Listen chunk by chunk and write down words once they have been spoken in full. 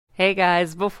Hey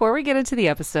guys, before we get into the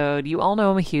episode, you all know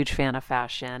I'm a huge fan of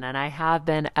fashion, and I have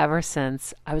been ever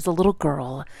since I was a little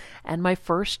girl. And my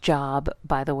first job,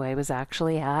 by the way, was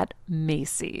actually at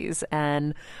Macy's.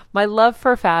 And my love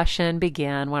for fashion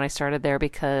began when I started there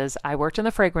because I worked in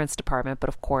the fragrance department, but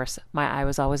of course, my eye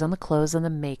was always on the clothes and the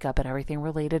makeup and everything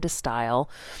related to style.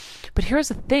 But here's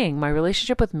the thing, my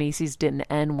relationship with Macy's didn't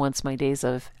end once my days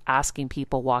of asking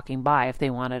people walking by if they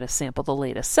wanted to sample the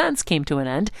latest scents came to an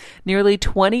end. Nearly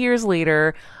 20 years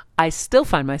later, I still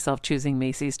find myself choosing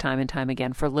Macy's time and time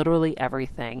again for literally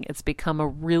everything. It's become a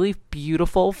really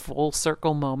beautiful full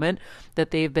circle moment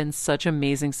that they've been such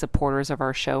amazing supporters of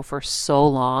our show for so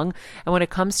long. And when it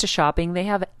comes to shopping, they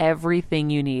have everything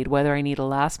you need, whether I need a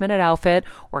last minute outfit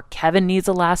or Kevin needs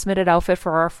a last minute outfit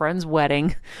for our friend's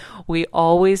wedding. We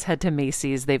always head to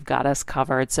Macy's. They've got us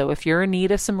covered. So if you're in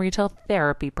need of some retail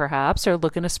therapy, perhaps, or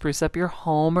looking to spruce up your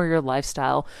home or your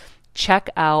lifestyle, check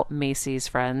out Macy's,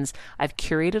 friends. I've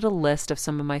curated a list of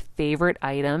some of my favorite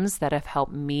items that have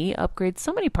helped me upgrade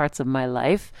so many parts of my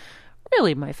life.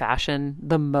 Really my fashion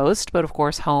the most, but of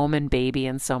course home and baby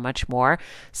and so much more.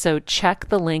 So check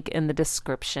the link in the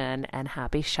description and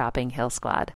happy shopping, Heal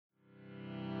Squad.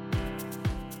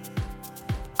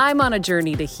 I'm on a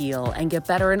journey to heal and get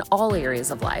better in all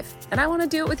areas of life, and I want to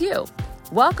do it with you.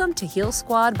 Welcome to Heal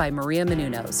Squad by Maria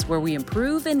Menounos, where we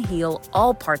improve and heal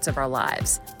all parts of our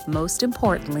lives, most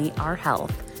importantly, our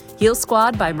health. Heal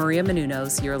Squad by Maria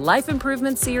Menounos, your life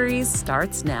improvement series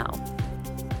starts now.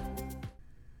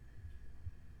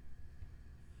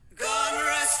 God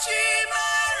rest ye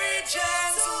merry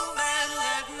gentlemen,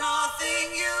 let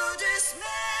nothing you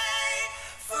dismay,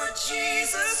 for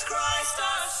Jesus Christ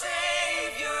our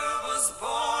Savior was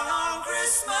born on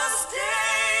Christmas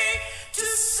Day to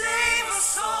save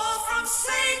us all from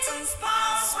Satan's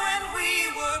powers when we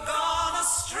were gone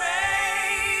astray.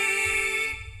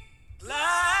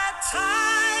 Glad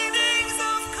tidings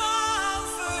of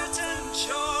comfort and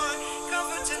joy,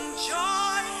 comfort and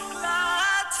joy.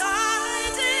 Glad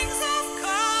tidings of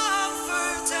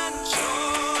comfort and joy.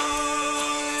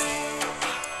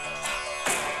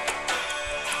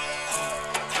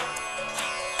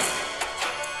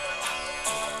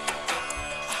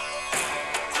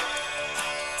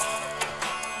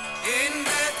 In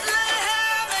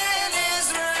Bethlehem in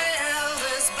Israel,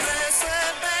 this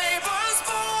blessed babe was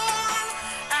born,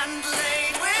 and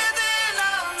laid within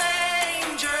a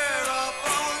manger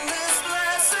upon this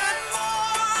blessed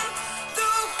morn.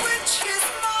 The which his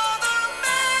mother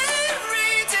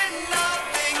Mary did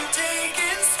nothing take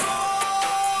in scorn.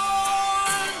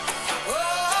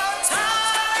 Oh,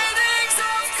 tidings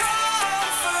of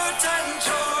comfort and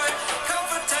joy,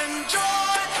 comfort and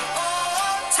joy.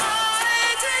 Oh,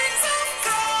 tidings of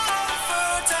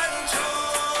comfort and joy.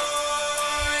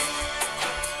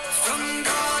 From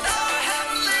God our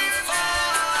Heavenly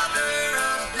Father,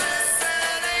 a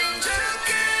blessed angel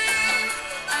came,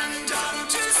 and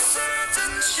unto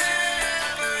certain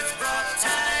shepherds brought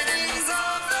tidings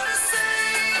of the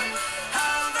same,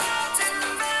 how that in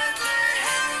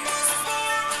Bethlehem was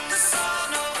born the Son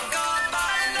of God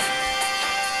by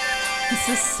name. This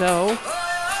is so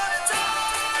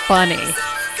funny.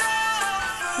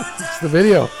 It's the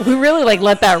video. We really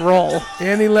let that roll.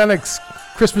 Annie Lennox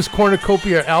Christmas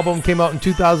Cornucopia album came out in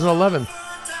 2011.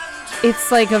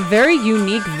 It's like a very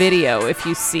unique video if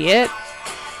you see it.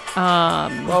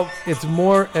 Well, it's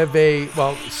more of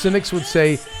cynics would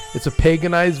say it's a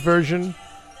paganized version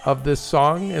of this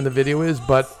song, and the video is,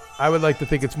 but I would like to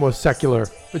think it's more secular.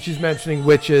 But she's mentioning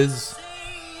witches,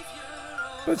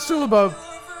 but it's still about,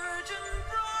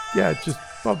 just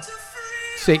about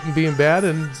Satan being bad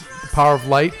and the power of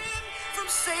light. From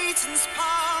Satan's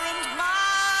power and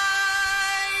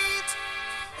might.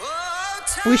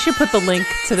 Oh, We should put the link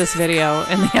to this video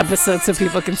in the episode so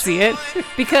people can see it,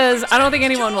 because I don't think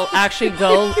anyone will actually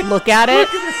go look at it,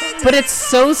 but it's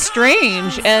so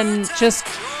strange and just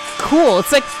cool.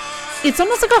 It's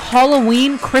almost like a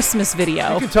Halloween Christmas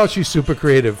video. You can tell she's super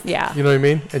creative. Yeah. You know what I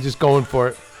mean? And just going for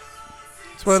it.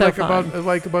 That's what So I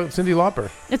like about Cyndi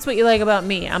Lauper. It's what you like about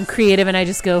me. I'm creative and I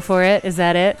just go for it. Is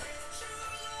that it?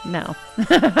 No.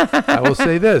 I will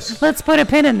say this. Let's put a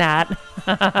pin in that.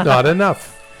 Not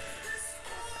enough.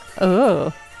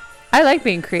 Oh, I like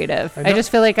being creative. I just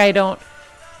feel like I don't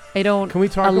Can we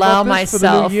talk allow about this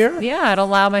myself. for the new year? Yeah, I don't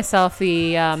allow myself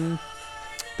the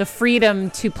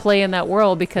freedom to play in that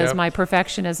world because Yep. my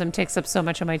perfectionism takes up so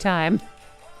much of my time.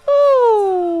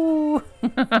 Ooh.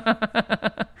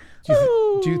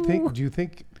 Do you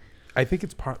think? I think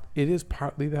it is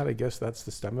partly that. I guess that's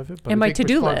the stem of it. But And I my think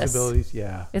to-do list. responsibilities,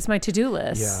 yeah, It's my to-do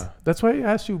list. yeah. That's why I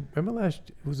asked you. Remember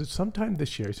was it sometime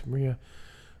this year? I said, Maria,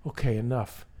 okay,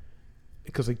 enough.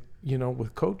 because like, you know,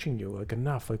 with coaching you, like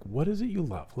enough, like what is it you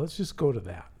love? Let's just go to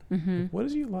that. Mm-hmm. Like, what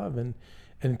is it you love? And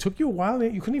it took you a while.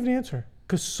 You couldn't even answer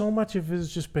because so much of it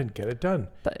has just been get it done.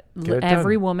 But Get it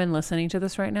every done. woman listening to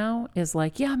this right now is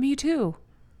like, yeah, me too.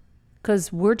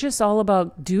 Because we're just all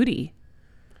about duty.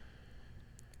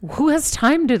 Who has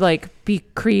time to like be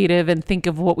creative and think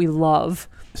of what we love?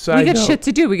 Side we got note. shit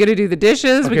to do. We got to do the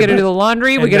dishes. We Okay, got to but- do the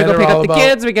laundry. We and got to men go are pick all up the about-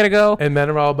 kids. We got to go. And men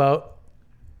are all about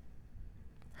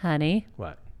Honey,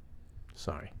 what?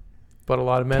 Sorry. But a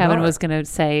lot of men Kevin are. was going to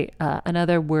say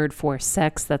another word for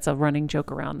sex that's a running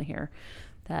joke around here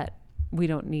that we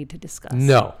don't need to discuss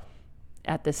No.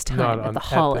 at this Not time, on- at the at the-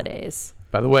 holidays.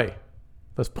 By the way,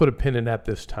 let's put a pin in at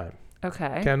this time.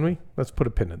 Okay. Can we? Let's put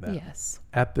a pin in that. Yes.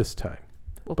 At this time.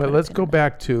 We'll But put a let's pin go in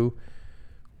back to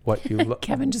what you love.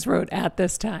 Kevin just wrote at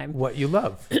this time. What you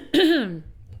love.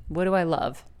 What do I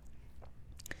love?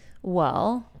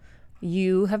 Well,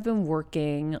 you have been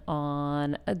working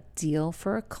on a deal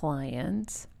for a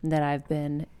client that I've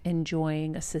been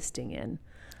enjoying assisting in.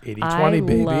 80-20,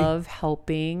 baby. I love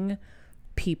helping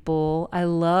people.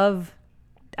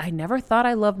 I never thought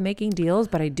I loved making deals,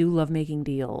 but I do love making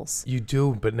deals. You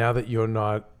do, but now that you're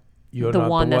not The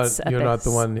one that's at you're not the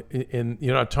this- one in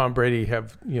you're not Tom Brady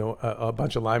have, you know, a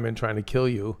bunch of linemen trying to kill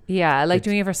you. Yeah, I like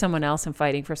doing it for someone else and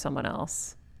fighting for someone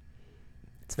else.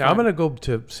 It's Now I'm fun. going to go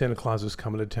to Santa Claus is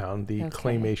Coming to Town, the Okay.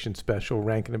 claymation special,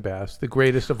 Rankin and Bass, the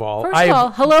greatest of all. First of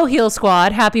all, hello, Heel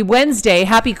Squad. Happy Wednesday.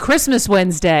 Happy Christmas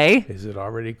Wednesday. Is it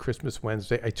already Christmas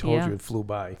Wednesday? I told Yeah. you it flew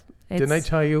by. Didn't I It's-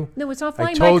 tell you? No, it's not I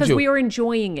flying by told because you. we were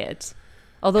enjoying it.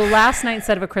 Although last night,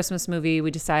 instead of a Christmas movie, we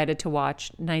decided to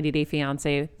watch 90 Day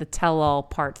Fiancé, The Tell-All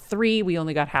Part 3. We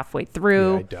only got halfway Yeah,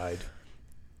 through. I died.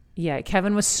 Yeah,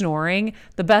 Kevin was snoring.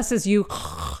 The best is you,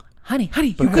 honey, you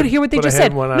I could had- hear what they but I just had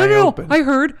said. one No, eye no, open. I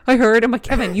heard. I'm like,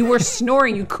 Kevin, you were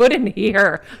snoring. You couldn't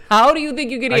hear. How do you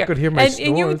think you could I hear? could hear my and you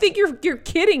snores. think you're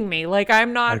kidding me. Like,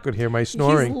 I'm not. I could hear my He's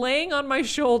snoring. laying on my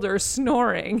shoulder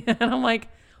snoring. And I'm like,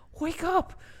 wake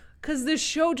up. Because this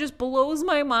show just blows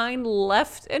my mind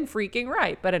left and freaking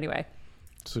right. But anyway,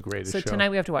 It's the greatest so show. tonight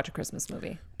we have to watch a Christmas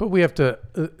movie. But we have to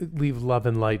leave love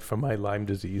and light for my Lyme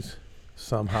disease.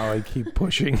 Somehow I keep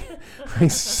pushing.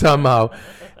 Somehow.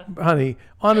 Honey,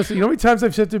 honestly, you know how many times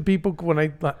I've said to people when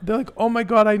they're like, oh my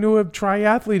God, I knew a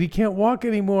triathlete. He can't walk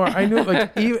anymore. I knew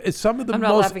like even, some of the I'm not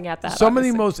most, laughing at that, some of the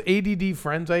obviously. most ADD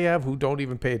friends I have who don't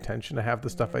even pay attention to half the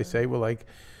stuff I say were like,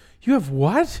 you have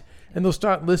what? And they'll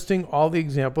start listing all the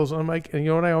examples. And I'm like, and you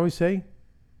know what I always say?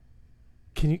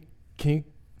 Can we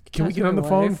Talk get to on the my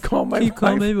phone? wife. Call my Can you wife.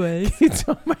 call my wife? Can you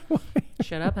tell my wife?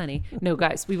 Shut up, honey. No,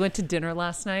 guys, we went to dinner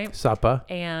last night. Supper.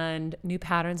 And new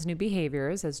patterns, new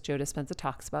behaviors, as Joe Dispenza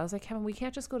talks about. I was like, Kevin, we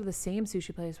can't just go to the same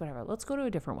sushi place, whatever. Let's go to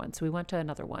a different one. So we went to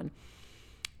another one.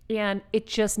 And it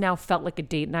just now felt like a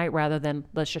date night rather than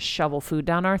let's just shovel food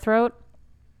down our throat.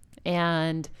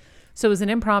 And so it was an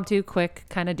impromptu, quick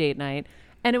kind of date night.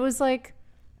 And it was like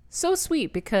so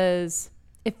sweet because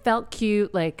it felt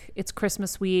cute. Like it's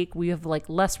Christmas week. We have like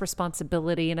less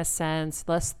responsibility in a sense,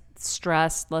 less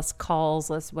stress, less calls,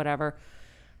 less whatever.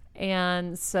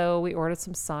 And so we ordered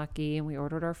some sake and we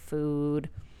ordered our food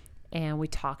and we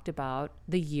talked about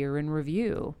the year in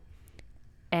review.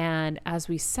 And as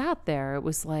we sat there, it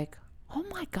was like, oh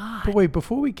my God. But wait,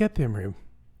 before we get there, Miriam,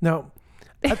 now,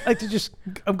 I'd like to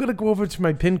I'm going to go over to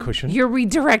my pin cushion. You're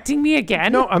redirecting me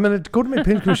again? No, I'm going to go to my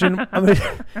pin cushion. I'm going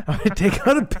to take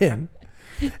out a pin.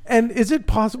 And is it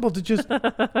possible to just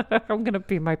I'm going to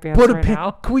pee my pants put a right pin?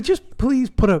 now. Can we just please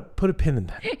put a pin in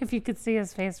that? If you could see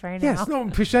his face right Yes, now. no,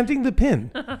 I'm presenting the pin.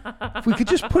 If we could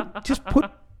just put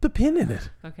the pin in it.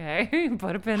 Okay,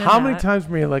 put a pin in How many that. times,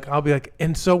 Maria, like, I'll be like,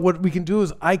 and so what we can do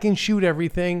is I can shoot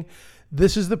everything.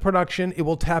 This is the production. It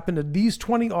will tap into these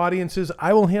 20 audiences.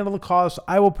 I will handle the costs.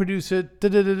 I will produce it.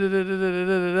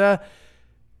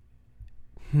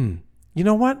 You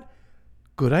know what?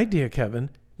 Good idea, Kevin.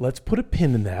 Let's put a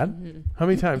pin in that. How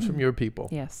many times from your people?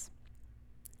 Yes.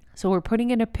 So we're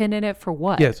putting in a pin in it for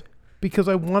what? Yes, because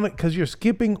I want it, because you're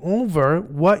skipping over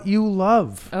what you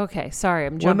love. Okay, sorry,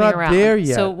 I'm We're jumping not around. there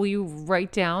yet. So will you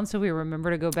write down so we remember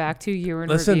to go back to year in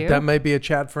Listen, review? that might be a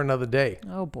chat for another day.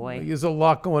 Oh boy. There's a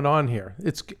lot going on here.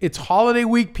 It's holiday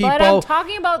week, people. But I'm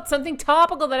talking about something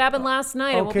topical that happened last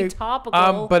night. It won't be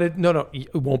topical. But it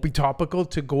won't be topical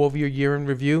to go over your year in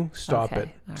review. Stop Okay, it.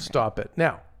 all right. Stop it.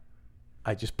 Now,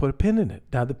 I just put a pin in it.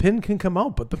 Now the pin can come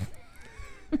out, but the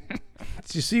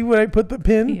did you see where I put the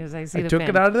pin? Yes, I see the took pin.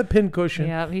 it out of the pin cushion.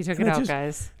 Yeah, he took And it I out,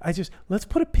 just- guys. Let's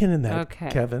put a pin in that, Okay.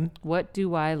 Kevin. What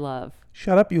do I love?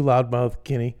 Shut up, you loudmouth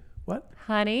guinea. What?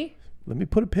 Honey? Let me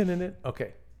put a pin in it.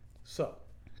 Okay. So,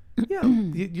 yeah,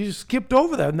 you just skipped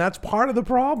over that, and that's part of the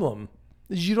problem.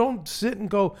 Is you don't sit and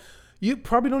go, You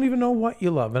probably don't even know what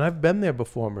you love. And I've been there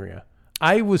before, Maria.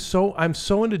 I'm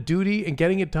so into duty and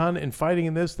getting it done and fighting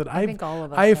in this that I think all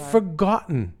of us I've are.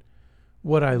 forgotten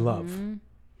what I love.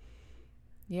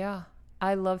 Yeah.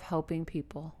 I love helping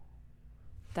people.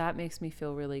 That makes me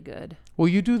feel really good. Well,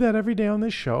 you do that every day on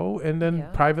this show and then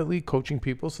privately coaching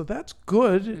people. So that's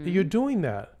good. You're doing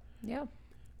that. Yeah.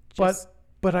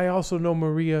 But I also know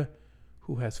Maria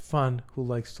who has fun, who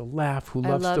likes to laugh, who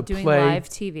loves to I love doing play. live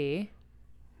TV.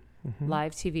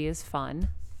 Live TV is fun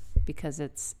because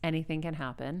it's anything can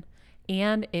happen.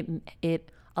 And it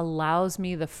allows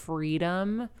me the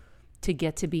freedom to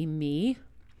get to be me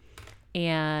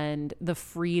and the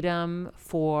freedom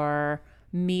for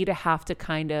me to have to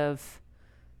kind of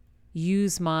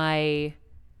use my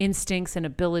instincts and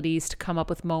abilities to come up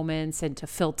with moments and to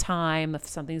fill time if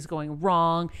something's going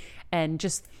wrong. And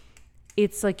just,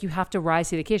 it's like you have to rise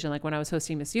to the occasion. Like when I was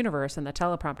hosting Miss Universe and the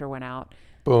teleprompter went out.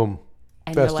 Boom.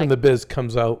 And Best you're in the biz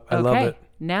comes out. I love it.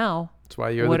 Now, That's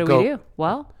why you're what the do GOAT. we do?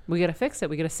 Well, we got to fix it.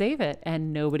 We got to save it.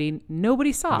 And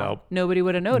nobody saw. Nope. Nobody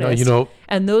would have noticed. No, you know,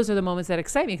 and those are the moments that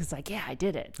excite me because like, yeah, I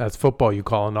did it. that's football. You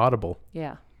call an audible.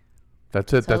 Yeah.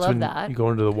 That's it. So I That's love when that. you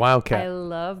go into the Wildcat. I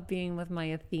love being with my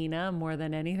Athena more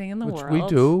than anything in the Which world. we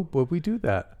do, but we do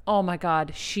that. Oh my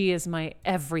God. She is my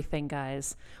everything,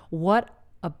 guys. What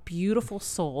a beautiful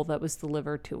soul that was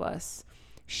delivered to us.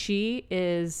 She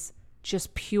is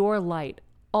just pure light.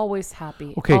 Always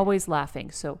happy, always laughing.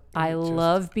 So I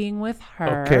love being with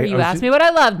her. Okay, You asked me what I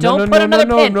love. Don't put another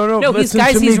pin. No, he's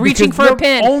listen to me he's reaching because- for a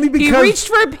pin. Only because he reached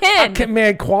for a pin. May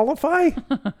I qualify?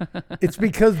 It's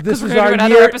because this we're is gonna our do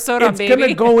another year. episode on It's going to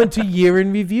Baby. go into year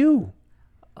in review.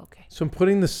 Okay. So I'm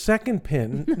putting the second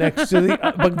pin next to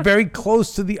the, but very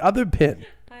close to the other pin.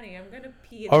 Honey, I'm gonna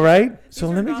pee. All right. These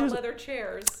So are let me not just. leather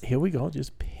chairs. Here we go.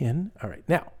 Just pin. All right.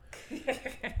 Now,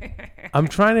 I'm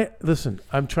trying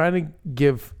to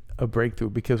give a breakthrough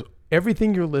because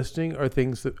everything you're listing are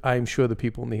things that I'm sure the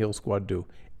people in the Heal Squad do.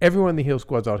 Everyone in the Heal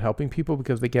Squad's out helping people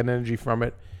because they get energy from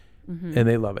it and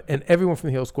they love it. And everyone from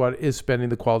the Heal Squad is spending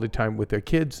the quality time with their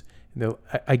kids. And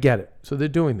I get it. So they're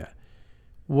doing that.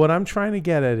 What I'm trying to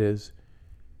get at is,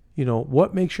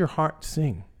 what makes your heart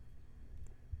sing?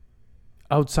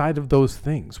 Outside of those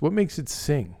things, what makes it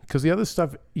sing? Because the other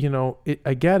stuff,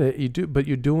 I get it, you do, but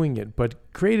you're doing it, but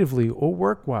creatively or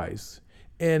work-wise.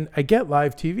 And I get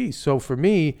live TV. So for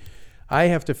me, I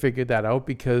have to figure that out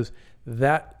because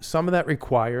some of that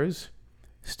requires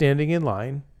standing in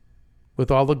line with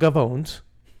all the gavones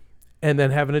and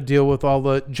then having to deal with all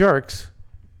the jerks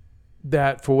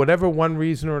that for whatever one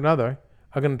reason or another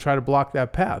are going to try to block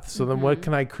that path. So then what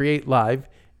can I create live?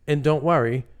 And don't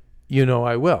worry,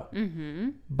 I will.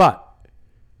 But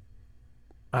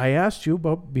I asked you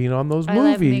about being on those movies.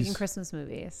 I love making Christmas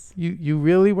movies. You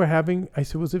really were having, I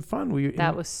said, was it fun?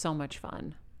 That was so much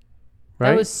fun.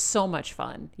 Right? That was so much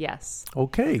fun. Yes.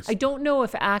 Okay. I don't know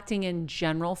if acting in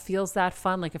general feels that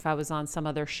fun, like if I was on some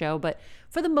other show, but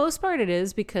for the most part it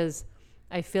is because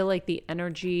I feel like the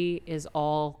energy is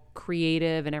all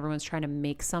creative and everyone's trying to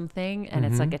make something and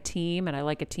it's like a team and I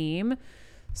like a team.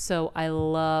 So I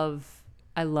love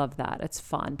that. It's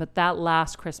fun. But that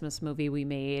last Christmas movie we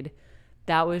made,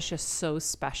 that was just so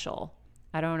special.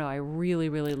 I don't know. I really,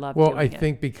 really loved doing it. Well, I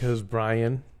think because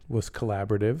Brian was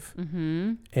collaborative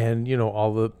and,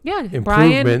 all the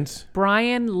improvements.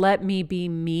 Brian let me be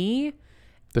me.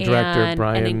 The director,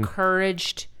 Brian. And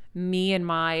encouraged me and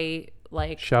my,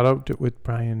 shout out with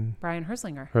Brian. Brian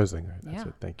Herslinger. That's Yeah.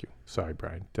 it. Thank you. Sorry,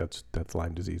 Brian. That's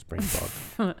Lyme disease, brain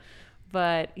fog.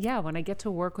 But yeah, when I get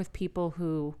to work with people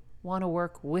who want to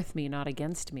work with me, not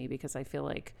against me, because I feel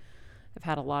like I've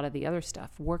had a lot of the other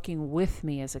stuff. Working with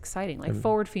me is exciting. Like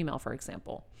Forward Female, for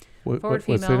example. What's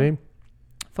their name?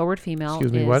 Forward Female.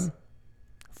 Excuse me, what?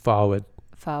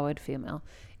 Forward Female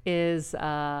is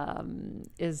a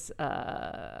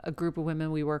group of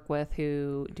women we work with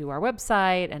who do our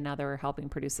website, and now they're helping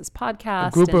produce this podcast.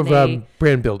 A group of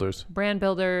brand builders. Brand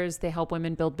builders. They help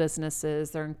women build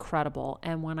businesses. They're incredible.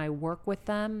 And when I work with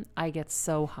them, I get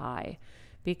so high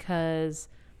because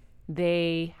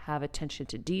they have attention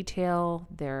to detail.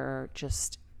 They're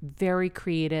just very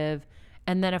creative.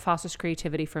 And then it fosters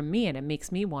creativity from me and it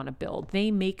makes me want to build.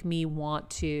 They make me want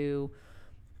to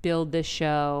build this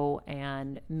show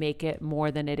and make it more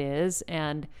than it is.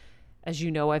 And as you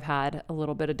know, I've had a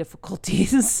little bit of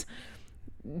difficulties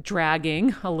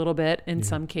dragging a little bit in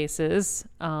some cases.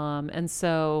 And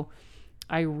so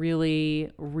I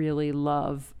really, really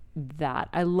love that.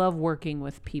 I love working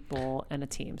with people and a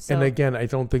team. So And again, I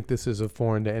don't think this is a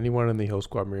foreign to anyone in the Hill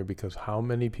Squad, Maria, because how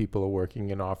many people are working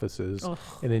in offices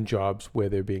and in jobs where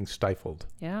they're being stifled,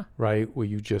 yeah, right? Where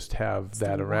you just have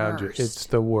that the around worst. you. It's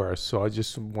the worst. So I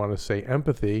just want to say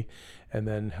empathy and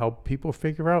then help people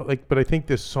figure out, like, but I think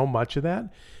there's so much of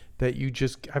that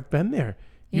I've been there.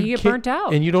 You get can't- burnt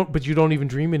out. And you don't even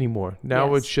dream anymore.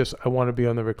 Now Yes. it's just, I want to be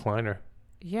on the recliner.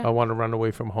 yeah. I want to run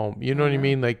away from home. You know what I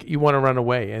mean? Like, you want to run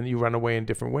away, and you run away in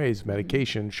different ways: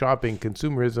 medication, shopping,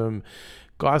 consumerism,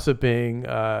 gossiping,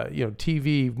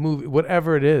 TV, movie,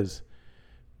 whatever it is.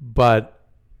 But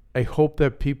I hope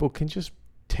that people can just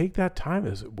take that time.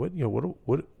 What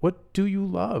do you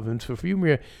love? And so for you,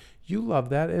 Maria, you love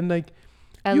that, and like,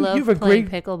 I you love have a playing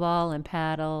great. pickleball and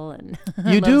paddle and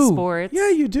You love do sports. Yeah,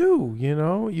 you do. You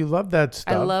know, you love that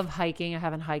stuff. I love hiking. I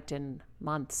haven't hiked in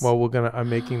months. Well, I'm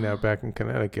making that back in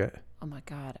Connecticut. Oh my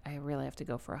God, I really have to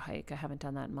go for a hike. I haven't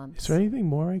done that in months. Is there anything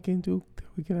more I can do that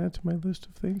we can add to my list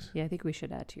of things? Yeah, I think we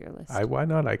should add to your list. Why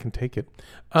not? I can take it.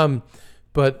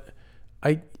 But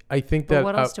I think But that.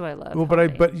 what else do I love? Well,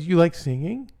 Help me. but you like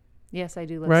singing, Yes, I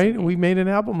do love right? singing. We made an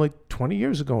album like 20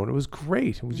 years ago, and it was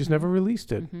great. We just never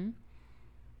released it. Mm-hmm.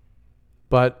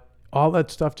 But all that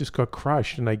stuff just got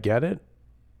crushed, and I get it.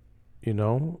 You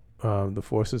know, the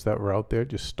forces that were out there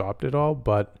just stopped it all.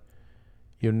 But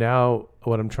you're now,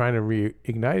 what I'm trying to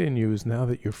reignite in you is now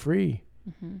that you're free,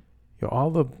 all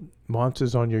the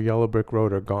monsters on your yellow brick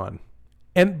road are gone.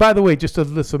 And by the way, just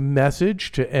a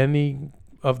message to any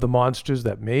of the monsters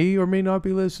that may or may not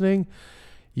be listening.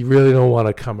 You really don't want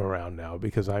to come around now,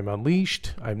 because I'm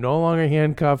unleashed. I'm no longer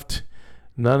handcuffed.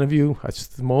 None of you.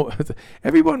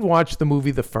 Everyone watch the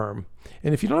movie The Firm.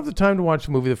 And if you don't have the time to watch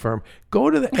the movie The Firm, go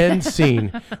to the end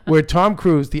scene where Tom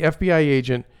Cruise, the FBI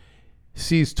agent,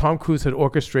 sees Tom Cruise had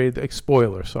orchestrated,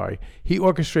 spoiler, sorry. He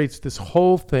orchestrates this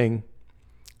whole thing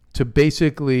to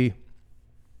basically,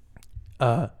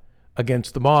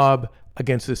 against the mob,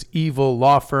 against this evil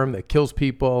law firm that kills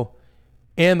people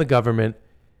and the government.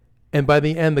 And by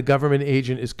the end, the government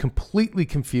agent is completely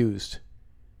confused.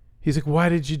 He's like, why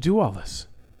did you do all this?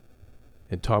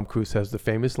 And Tom Cruise has the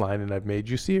famous line, and I've made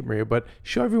you see it, Maria, but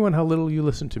show everyone how little you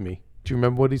listen to me. Do you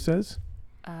remember what he says?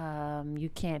 You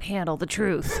can't handle the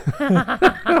truth.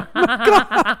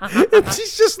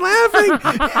 She's just laughing.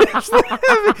 She's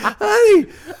laughing.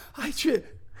 Honey,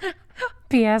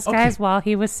 P.S. Guys, while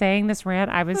he was saying this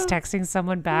rant, I was texting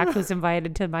someone back who's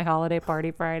invited to my holiday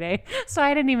party Friday. So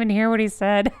I didn't even hear what he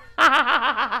said.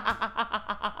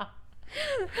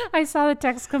 I saw the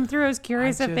text come through. I was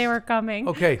curious if they were coming.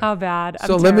 Okay. How bad?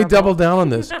 So let me double down on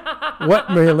this. What,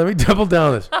 Maria? Let me double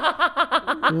down on this.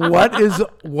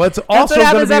 What's also That's what going to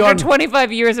happens be after on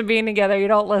 25 years of being together. You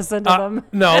don't listen to them.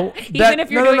 No, Even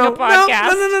if you're doing a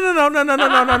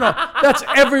podcast. No. That's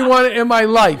everyone in my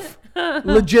life.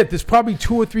 Legit. There's probably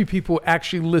 2 or 3 people who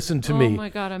actually listen to me. Oh my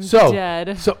God, I'm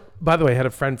dead. So, by the way, I had a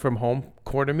friend from home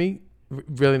courted me.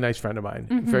 Really nice friend of mine.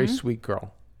 Very sweet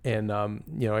girl. And,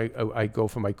 I go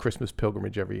for my Christmas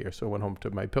pilgrimage every year. So I went home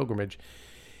to my pilgrimage.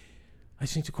 I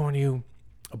just need to call you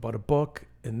about a book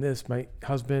and this, my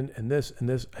husband and this and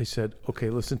this. I said, okay,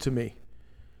 listen to me.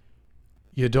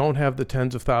 You don't have the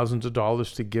tens of thousands of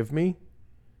dollars to give me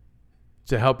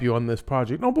to help you on this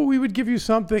project. No, but we would give you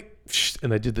something.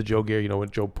 And I did the Joe Gare, when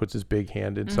Joe puts his big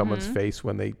hand in someone's face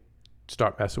when they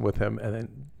start messing with him. And then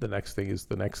the next thing is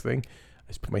the next thing. I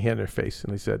just put my hand in her face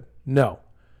and I said, no.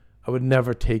 I would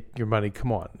never take your money.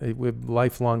 Come on. We're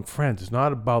lifelong friends. It's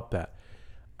not about that.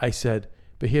 I said,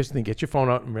 but here's the thing. Get your phone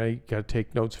out and ready. You got to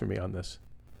take notes for me on this.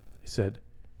 I said,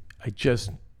 I just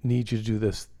need you to do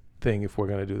this thing if we're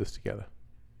going to do this together.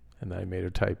 And I made her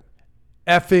type,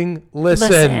 effing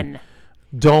listen.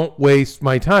 Don't waste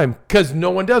my time, because no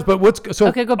one does. But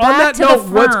Okay, go on back that to The note,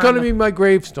 what's Firm. going to be my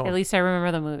gravestone? At least I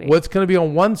remember the movie. What's going to be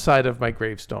on one side of my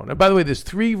gravestone? And by the way, there's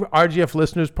 3 RGF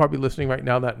listeners probably listening right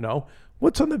now that know.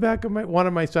 What's on the back of one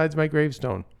of my sides of my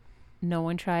gravestone? No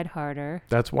one tried harder.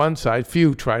 That's one side.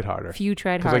 Few tried harder. Few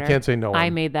tried 'Cause harder. I can't say no I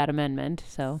one. made that amendment,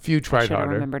 so Few tried I should have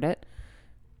harder. remembered it.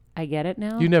 I get it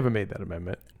now. You never made that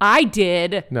amendment. I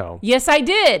did. No. Yes, I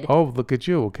did. Oh, look at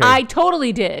you. Okay. I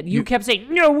totally did. You kept saying,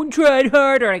 no one tried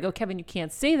harder. I go, Kevin, you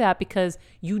can't say that because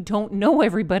you don't know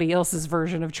everybody else's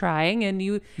version of trying, and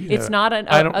it's not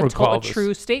I don't recall a this.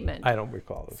 true statement. I don't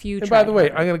recall this. Few And by tried the way,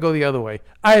 harder. I'm going to go the other way.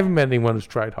 I haven't met anyone who's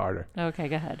tried harder Okay,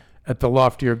 go ahead. at the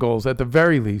loftier goals, at the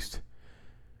very least.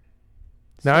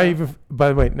 Now, by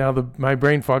the way, now my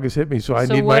brain fog has hit me, so I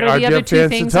So need my what are the other RGF 2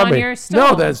 fans to things tell on me. your No,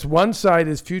 stone? that's one side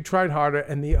is few tried harder,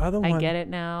 and the other one. I get it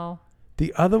now.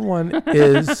 The other one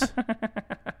is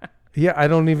Yeah, I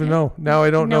don't even know. Now I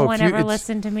don't know. No one ever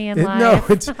listened to me in life. No,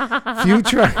 if you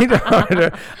tried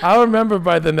harder, I'll remember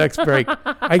by the next break.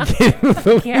 I can't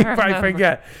believe I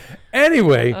forget.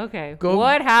 Anyway. Okay.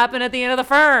 What happened at the end of the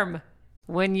firm?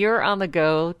 When you're on the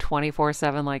go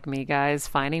 24/7 like me, guys,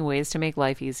 finding ways to make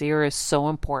life easier is so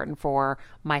important for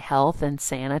my health and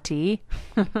sanity.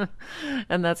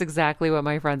 And that's exactly what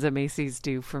my friends at Macy's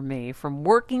do for me. From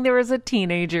working there as a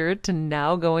teenager to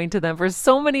now going to them for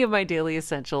so many of my daily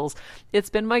essentials, it's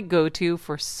been my go-to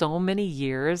for so many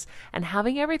years. And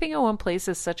having everything in one place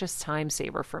is such a time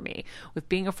saver for me. With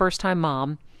being a first-time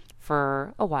mom,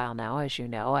 for a while now, as you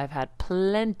know, I've had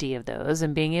plenty of those,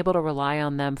 and being able to rely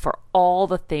on them for all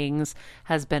the things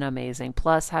has been amazing.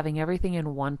 Plus, having everything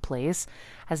in one place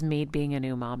has made being a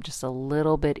new mom just a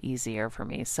little bit easier for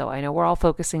me. So I know we're all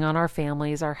focusing on our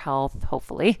families, our health,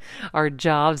 hopefully, our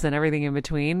jobs, and everything in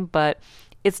between, but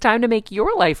it's time to make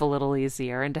your life a little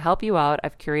easier. And to help you out,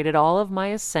 I've curated all of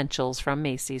my essentials from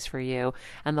Macy's for you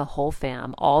and the whole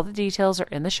fam. All the details are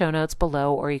in the show notes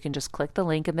below, or you can just click the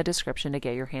link in the description to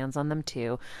get your hands on them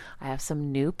too. I have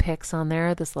some new picks on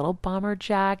there. This little bomber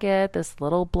jacket, this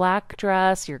little black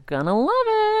dress. You're gonna love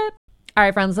it. All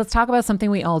right, friends, let's talk about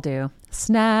something we all do.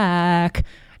 Snack.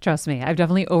 Trust me, I've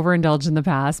definitely overindulged in the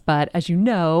past, but as you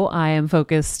know, I am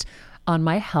focused on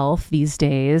my health these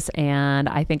days, and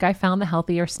I think I found the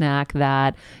healthier snack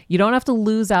that you don't have to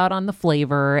lose out on the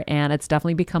flavor, and it's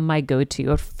definitely become my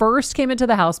go-to. It first came into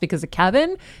the house because of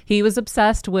Kevin. He was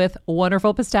obsessed with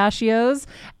Wonderful Pistachios,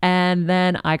 and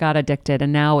then I got addicted,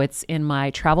 and now it's in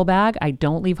my travel bag. I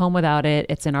don't leave home without it.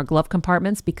 It's in our glove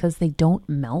compartments because they don't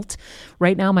melt.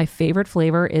 Right now, my favorite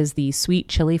flavor is the sweet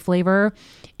chili flavor.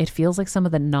 It feels like some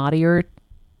of the naughtier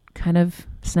kind of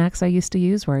snacks I used to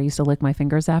use, where I used to lick my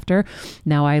fingers after.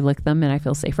 Now I lick them and I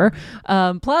feel safer.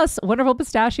 Plus, Wonderful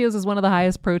Pistachios is one of the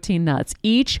highest protein nuts.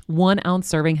 Each 1 ounce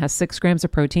serving has 6 grams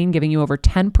of protein, giving you over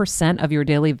 10% of your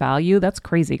daily value. That's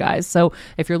crazy, guys. So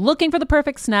if you're looking for the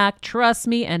perfect snack, trust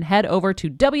me and head over to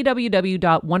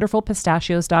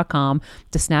www.wonderfulpistachios.com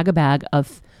to snag a bag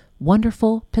of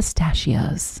Wonderful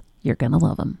Pistachios. You're going to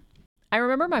love them. I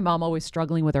remember my mom always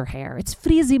struggling with her hair. It's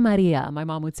frizzy, Maria, my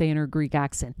mom would say in her Greek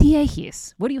accent.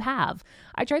 Diehis, what do you have?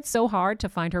 I tried so hard to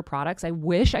find her products. I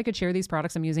wish I could share these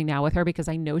products I'm using now with her because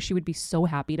I know she would be so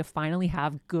happy to finally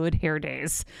have good hair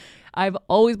days. I've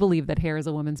always believed that hair is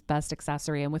a woman's best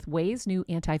accessory, and with Ouai's new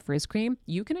anti-frizz cream,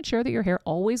 you can ensure that your hair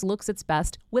always looks its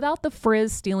best without the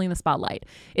frizz stealing the spotlight.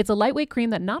 It's a lightweight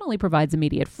cream that not only provides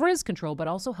immediate frizz control, but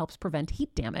also helps prevent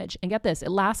heat damage. And get this,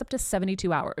 it lasts up to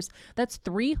 72 hours. That's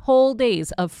 3 whole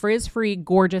days of frizz-free,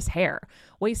 gorgeous hair.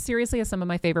 Ouai seriously has some of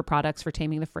my favorite products for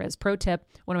taming the frizz. Pro tip,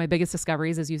 one of my biggest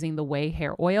discoveries is using the Ouai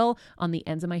hair oil on the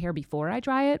ends of my hair before I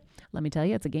dry it. Let me tell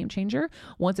you, it's a game changer.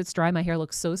 Once it's dry, my hair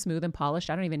looks so smooth and polished,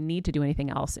 I don't even need to do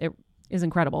anything else. It is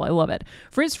incredible. I love it.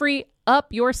 Frizz-free, up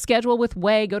your schedule with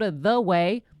Ouai. Go to the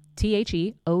Ouai,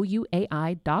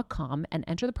 TheOuai.com, and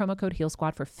enter the promo code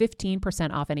HealSquad for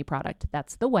 15% off any product.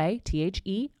 That's the Ouai,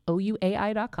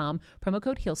 TheOuai.com, promo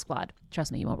code HealSquad.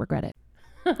 Trust me, you won't regret it.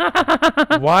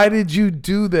 Why did you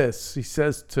do this? He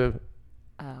says to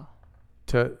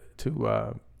Tom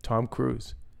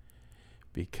Cruise,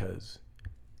 because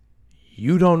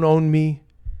you don't own me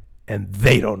and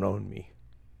they don't own me.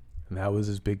 And that was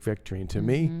his big victory. And to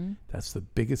me, that's the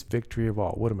biggest victory of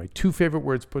all. What are my 2 favorite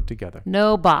words put together?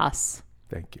 No boss.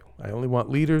 Thank you. I only want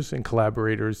leaders and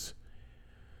collaborators,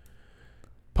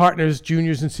 partners,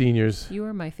 juniors and seniors. You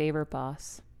were my favorite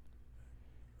boss.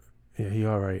 Yeah, he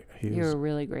all right. You're a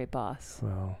really great boss.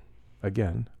 Well,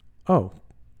 again. Oh.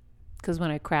 Because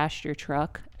when I crashed your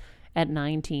truck at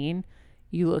 19,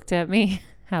 you looked at me.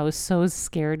 I was so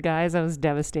scared, guys. I was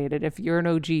devastated. If you're an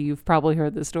OG, you've probably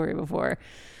heard this story before.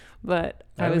 But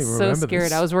I was so scared.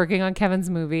 This. I was working on Kevin's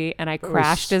movie and I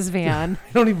crashed his van.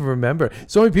 I don't even remember.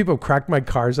 So many people have cracked my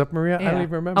cars up, Maria. Yeah. I don't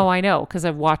even remember. Oh, I know, because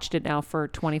I've watched it now for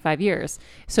 25 years.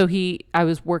 So I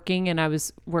was working on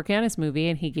his movie,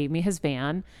 and he gave me his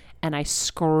van, and I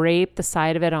scraped the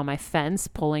side of it on my fence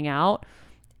pulling out,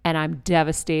 and I'm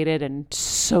devastated and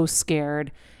so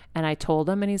scared. And I told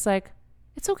him, and he's like,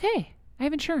 "It's okay. I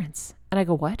have insurance." And I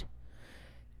go, "What?"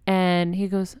 And he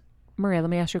goes, "Maria, let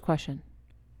me ask you a question.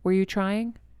 Were you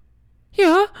trying?"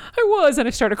 "Yeah, I was." And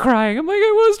I started crying. I'm like,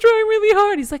 "I was trying really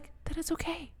hard." He's like, "Then it's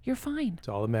okay. You're fine." It's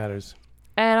all that matters.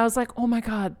 And I was like, "Oh my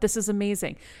God, this is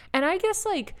amazing." And I guess,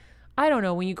 like, I don't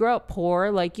know, when you grow up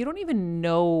poor, like, you don't even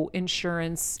know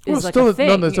insurance is like a thing.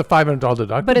 No, there's a $500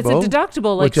 deductible. But it's a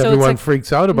deductible. Like, which so everyone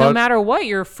freaks out about. No matter what,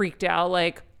 you're freaked out.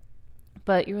 Like,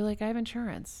 but you were like, "I have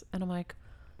insurance." And I'm like,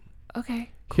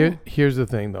 okay, cool. Here's the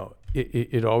thing, though.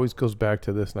 It always goes back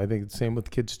to this, and I think it's the same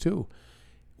with kids, too.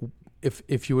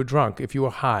 if you were drunk, if you were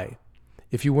high,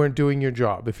 if you weren't doing your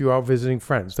job, if you were out visiting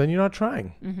friends, then you're not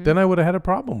trying. Mm-hmm. Then I would have had a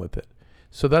problem with it.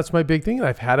 So that's my big thing. And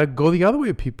I've had to go the other way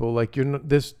with people. Like,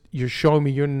 you're showing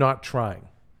me you're not trying.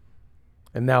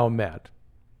 And now I'm mad.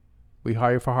 We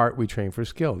hire for heart. We train for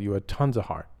skill. You had tons of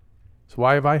heart. So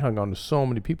why have I hung on to so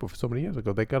many people for so many years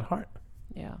ago? They got heart.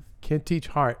 Yeah. Can't teach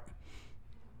heart.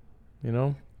 You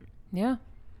know? Yeah.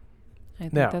 I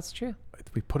think Now, that's true.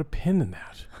 We put a pin in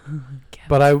that. Kevin.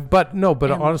 But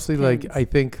Endless honestly, like, pins. I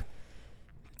think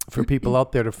for people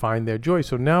out there to find their joy.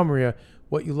 So now, Maria,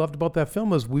 what you loved about that film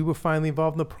was we were finally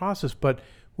involved in the process, but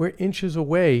we're inches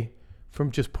away from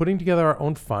just putting together our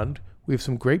own fund. We have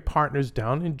some great partners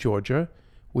down in Georgia.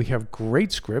 We have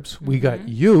great scripts. We got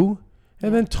you,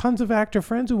 and then tons of actor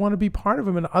friends who want to be part of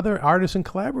them, and other artists and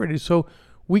collaborators. So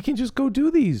we can just go do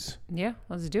these. Yeah,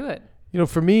 let's do it. You know,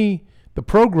 for me, the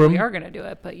program. We are going to do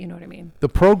it, but you know what I mean. The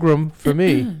program for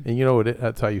me, and you know what?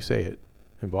 That's how you say it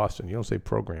in Boston. You don't say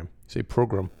program. You say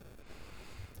program.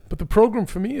 But the program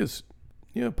for me is,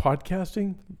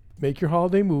 podcasting, make your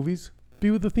holiday movies,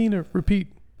 be with Athena, repeat.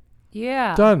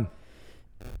 Yeah. Done.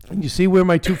 And you see where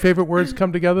my two favorite words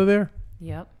come together there?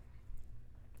 Yep.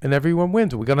 And everyone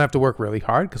wins. We're going to have to work really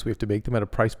hard because we have to make them at a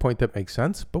price point that makes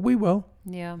sense, but we will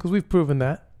Yeah. because we've proven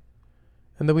that.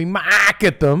 And then we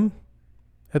market them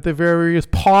at the various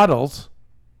portals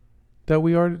that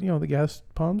we are, the gas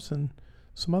pumps and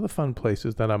some other fun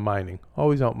places that I'm mining.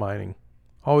 Always out mining.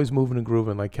 Always moving and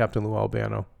grooving like Captain Lou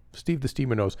Albano. Steve the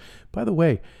Steamer knows. By the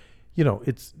way,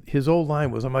 it's his old line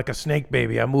was, I'm like a snake,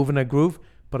 baby. I move and I groove.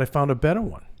 But I found a better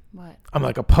one. What? I'm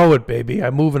like a poet, baby. I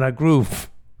move and I groove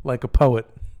like a poet.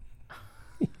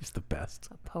 He's the best.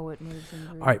 A poet moves and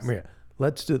grooves. All right, Maria,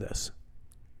 let's do this.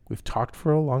 We've talked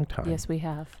for a long time. Yes, we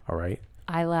have. All right.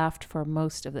 I laughed for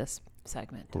most of this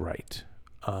segment. Right.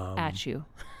 At you.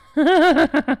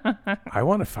 I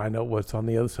want to find out what's on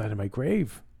the other side of my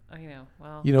grave. I know.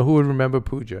 Well, You know who would remember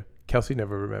Pooja? Kelsey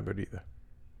never remembered either.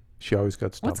 She always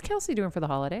got stumped. what's Kelsey doing for the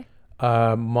holiday?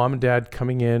 Mom and Dad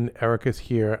coming in. Erica's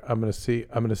here. I'm gonna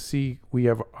see. We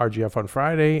have RGF on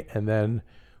Friday, and then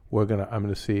I'm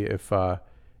gonna see if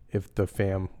the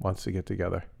fam wants to get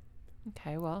together.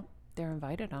 Okay, well, they're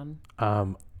invited on.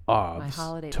 Ovs. My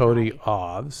holiday Toady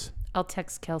party. Ovs. I'll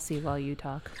text Kelsey while you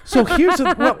talk. So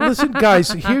listen, guys.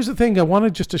 Here's the thing. I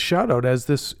wanted just to shout out as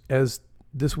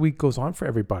this week goes on for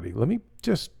everybody. Let me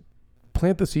just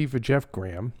plant the seed for Jeff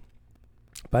Graham.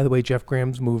 By the way, Jeff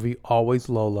Graham's movie Always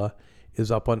Lola is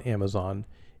up on Amazon.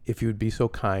 If you would be so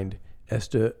kind as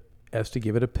to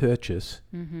give it a purchase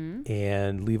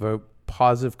and leave a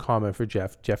positive comment for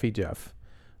Jeffy Jeff.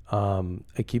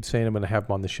 I keep saying I'm going to have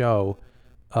him on the show.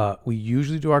 We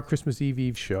usually do our Christmas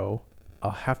Eve show.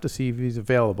 I'll have to see if he's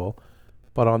available.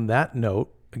 But on that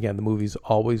note, again, the movie's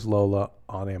Always Lola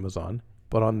on Amazon.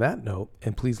 But on that note,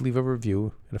 and please leave a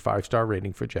review and a 5-star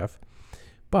rating for Jeff.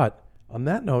 But on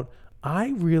that note, I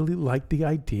really like the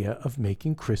idea of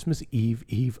making Christmas Eve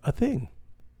a thing.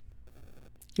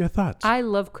 Your thoughts? I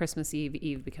love Christmas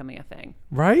Eve becoming a thing.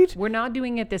 Right? We're not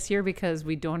doing it this year because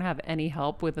we don't have any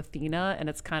help with Athena and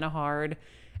it's kind of hard.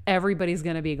 Everybody's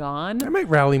going to be gone. I might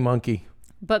rally monkey.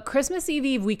 But Christmas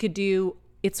Eve, we could do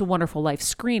It's a Wonderful Life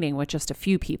screening with just a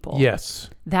few people. Yes.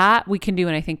 That we can do,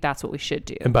 and I think that's what we should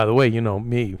do. And by the way,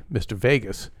 me, Mr.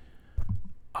 Vegas,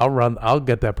 I'll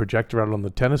get that projector out on the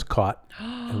tennis court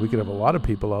and we could have a lot of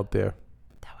people out there.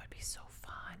 That would be so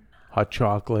fun. Hot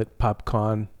chocolate,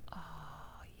 popcorn.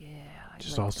 Yeah.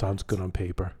 Just all sounds good on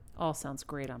paper. All sounds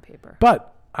great on paper.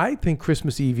 But I think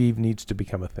Christmas Eve needs to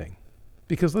become a thing.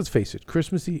 Because let's face it,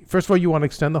 Christmas Eve, first of all, you want to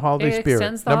extend the holiday It spirit.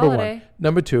 extends the Number holiday. one.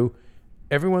 Number two,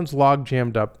 everyone's log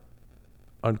jammed up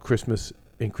on Christmas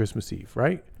Eve,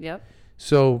 right? Yep.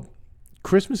 So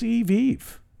Christmas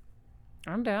Eve.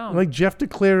 I'm down. Like Jeff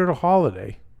declared it a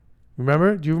holiday.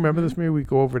 Remember? Do you remember this, Mary? We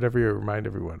go over it every year, remind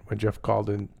everyone. When Jeff called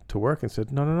in to work and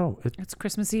said, no, It's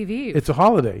Christmas Eve. it's a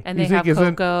holiday. And You they have think,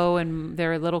 isn't- cocoa and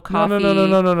their little coffee.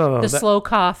 No. The That- slow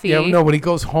coffee. Yeah, no. When he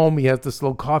goes home, he has the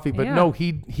slow coffee. But Yeah. no,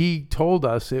 he told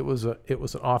us it was an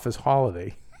office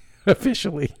holiday,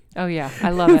 officially. Oh, yeah.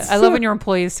 I love it. I love when your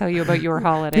employees tell you about your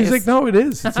holidays. He's like, no, it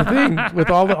is. It's a thing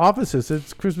with all the offices.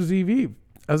 It's Christmas Eve.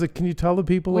 I was like, can you tell the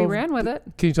people? We ran with it.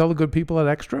 Can you tell the good people at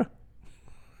Extra?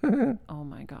 Oh,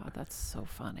 my God. That's so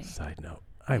funny. Side note.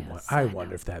 Yes, I I wonder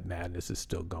know. if that madness is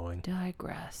still going.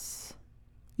 Digress.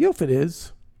 You know if it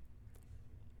is.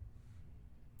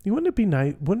 Wouldn't it be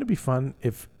nice? Wouldn't it be fun,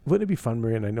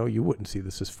 Maria? And I know you wouldn't see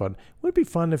this as fun. Wouldn't it be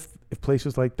fun if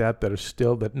places like that are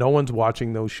still, that no one's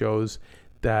watching those shows,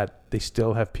 that they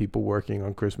still have people working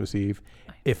on Christmas Eve?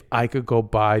 If I could go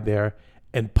by there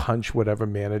and punch whatever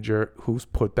manager who's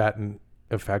put that in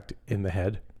effect in the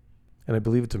head, and I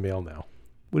believe it's a male now.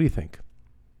 What do you think?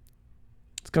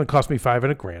 It's going to cost me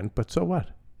 $500,000, but so what?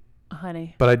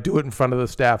 Honey. But I do it in front of the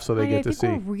staff so they Honey, get to see. I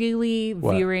think we're really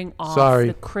veering off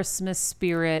the Christmas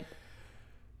spirit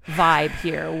vibe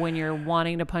here when you're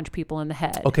wanting to punch people in the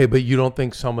head. Okay, but you don't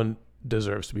think someone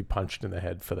deserves to be punched in the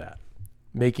head for that?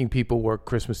 Making people work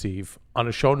Christmas Eve on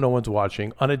a show no one's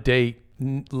watching, on a day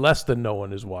less than no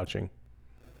one is watching,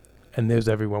 and there's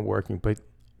everyone working. But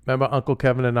remember Uncle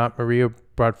Kevin and Aunt Maria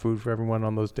brought food for everyone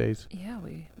on those days? Yeah,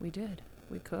 we did.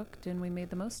 We cooked and we made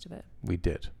the most of it. We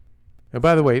did. And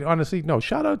by the way, honestly, no,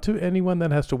 shout out to anyone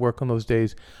that has to work on those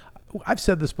days. I've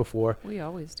said this before. We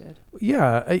always did.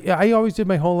 Yeah, I always did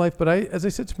my whole life. But as I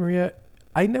said to Maria,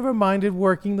 I never minded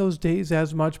working those days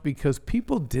as much because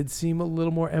people did seem a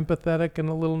little more empathetic and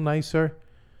a little nicer.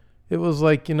 It was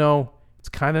like, it's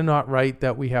kind of not right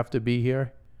that we have to be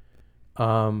here.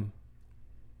 And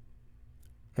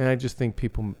I just think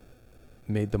people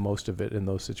made the most of it in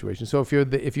those situations. So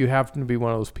if you happen to be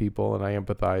one of those people, and I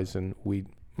empathize, and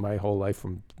my whole life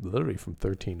from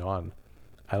 13 on,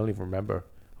 I don't even remember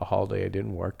a holiday I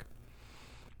didn't work.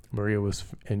 Maria was,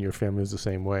 and your family was the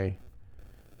same way.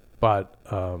 But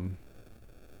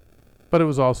it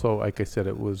was also, like I said,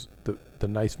 it was the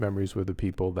nice memories were the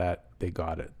people that they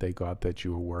got it. They got that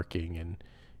you were working and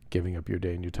giving up your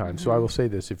day and your time. Mm-hmm. So I will say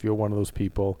this, if you're one of those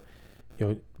people,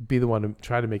 be the one to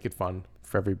try to make it fun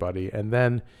for everybody. And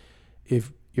then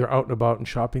if you're out and about and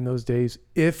shopping those days,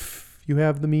 if you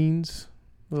have the means,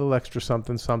 a little extra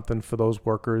something for those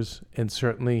workers, and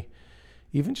certainly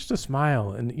even just a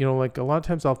smile. And, like a lot of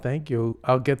times I'll thank you.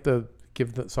 I'll give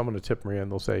someone a tip, Maria,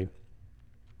 and they'll say,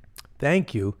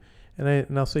 thank you.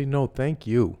 And I'll say, no, thank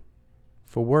you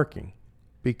for working.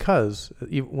 Because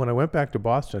even when I went back to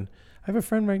Boston, I have a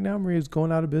friend right now, Maria, who's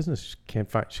going out of business. She can't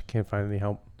find any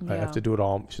help. Yeah. I have to do it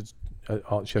all. She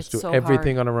has to do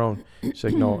everything on her own. She's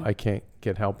like, no, I can't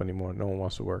get help anymore. No one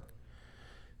wants to work.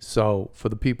 So for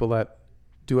the people that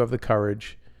do have the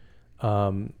courage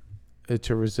to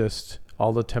resist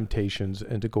all the temptations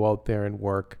and to go out there and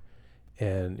work,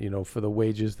 and, for the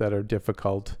wages that are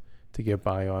difficult to get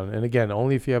by on. And again,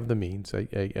 only if you have the means.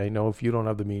 I know if you don't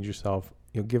have the means yourself,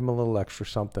 give them a little extra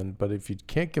something. But if you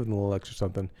can't give them a little extra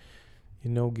something,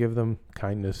 give them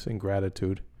kindness and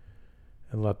gratitude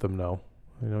and let them know.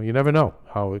 You never know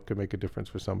how it could make a difference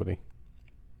for somebody.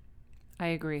 I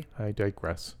agree. I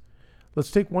digress.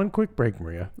 Let's take one quick break,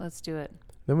 Maria. Let's do it.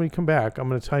 Then when you come back, I'm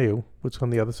going to tell you what's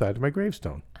on the other side of my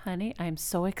gravestone. Honey, I'm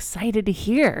so excited to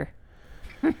hear.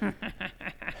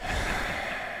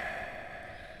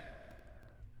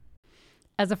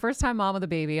 As a first-time mom of the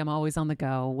baby, I'm always on the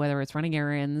go, whether it's running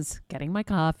errands, getting my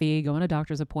coffee, going to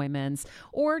doctor's appointments,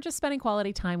 or just spending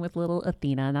quality time with little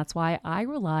Athena. And that's why I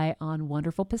rely on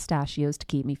Wonderful Pistachios to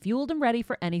keep me fueled and ready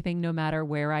for anything, no matter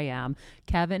where I am.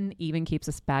 Kevin even keeps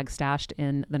a bag stashed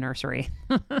in the nursery.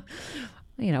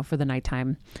 For the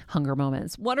nighttime hunger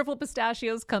moments. Wonderful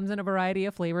Pistachios comes in a variety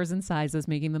of flavors and sizes,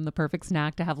 making them the perfect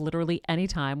snack to have literally any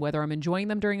time, whether I'm enjoying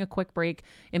them during a quick break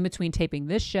in between taping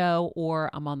this show, or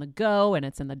I'm on the go and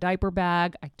it's in the diaper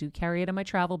bag. I do carry it in my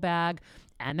travel bag,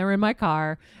 and they're in my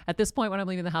car. At this point, when I'm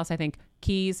leaving the house, I think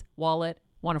keys, wallet,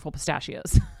 Wonderful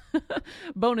Pistachios.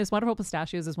 Bonus, Wonderful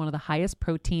Pistachios is one of the highest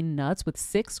protein nuts with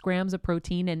 6 grams of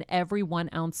protein in every 1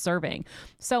 ounce serving.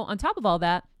 So on top of all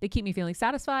that, they keep me feeling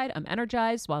satisfied. I'm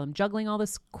energized while I'm juggling all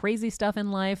this crazy stuff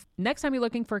in life. Next time you're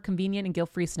looking for a convenient and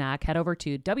guilt-free snack, head over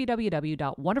to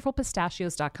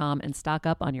www.wonderfulpistachios.com and stock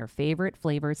up on your favorite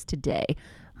flavors today,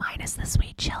 minus the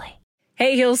sweet chili.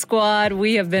 Hey, Heal Squad.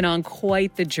 We have been on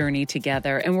quite the journey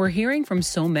together, and we're hearing from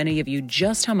so many of you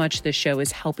just how much this show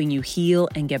is helping you heal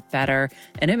and get better,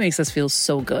 and it makes us feel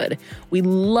so good. We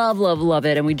love, love, love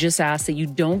it, and we just ask that you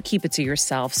don't keep it to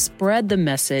yourself. Spread the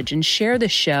message and share the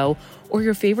show or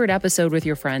your favorite episode with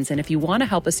your friends. And if you want to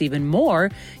help us even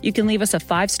more, you can leave us a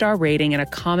 5-star rating and a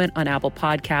comment on Apple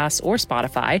Podcasts or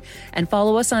Spotify, and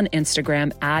follow us on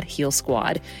Instagram at Heal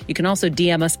Squad. You can also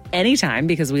DM us anytime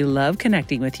because we love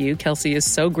connecting with you. Kelsey is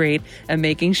so great at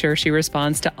making sure she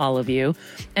responds to all of you.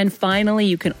 And finally,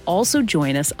 you can also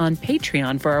join us on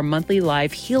Patreon for our monthly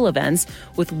live heal events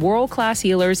with world-class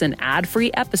healers and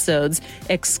ad-free episodes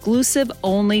exclusive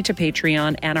only to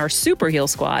Patreon and our Super Heal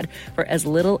Squad for as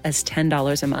little as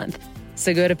 $10 a month.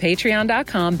 So go to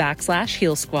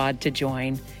patreon.com/Heal Squad to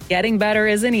join. Getting better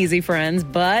isn't easy, friends,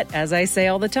 but as I say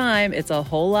all the time, it's a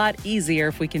whole lot easier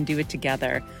if we can do it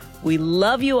together. We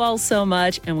love you all so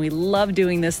much, and we love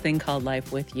doing this thing called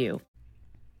life with you.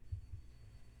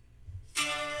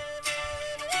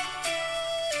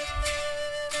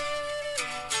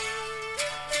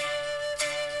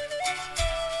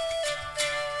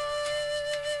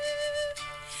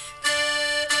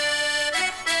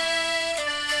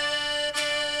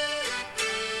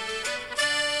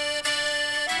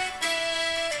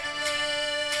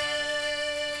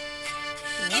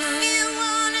 If you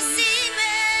wanna see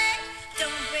me,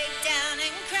 don't break down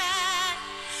and cry.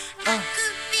 I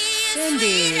could be a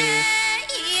Cindy.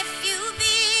 sweetie if you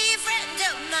be a friend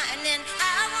of mine, and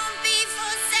I won't be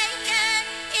forsaken.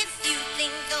 If you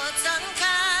think thoughts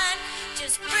unkind,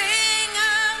 just bring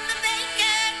on the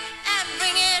bacon and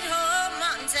bring it home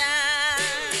on time.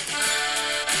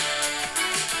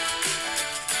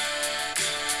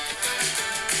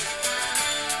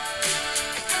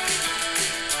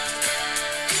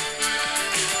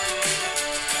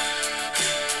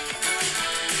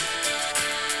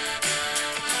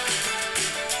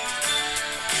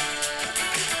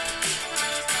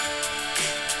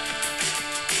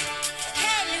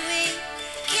 Hey Louis,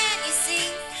 can't you see?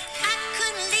 I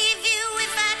couldn't leave you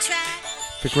if I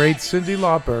tried. The great Cyndi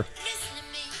Lauper. Listen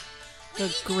to me.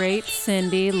 The great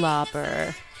Cyndi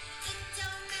Lauper.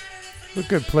 Look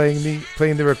good playing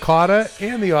the ricotta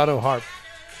and the auto harp.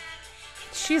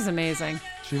 She's amazing.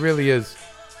 She really is.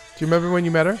 Do you remember when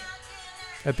you met her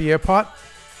at the airport?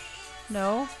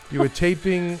 No? You were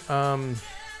taping.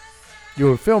 You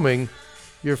were filming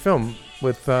your film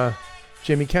with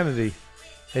Jamie Kennedy,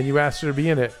 and you asked her to be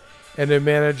in it, and the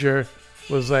manager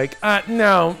was like,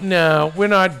 "No, we're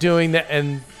not doing that."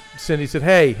 And Cyndi said,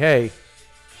 "Hey,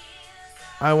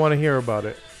 I want to hear about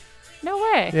it." No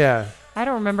way. Yeah. I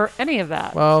don't remember any of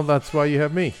that. Well, that's why you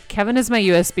have me. Kevin is my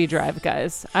USB drive,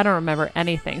 guys. I don't remember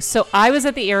anything. So I was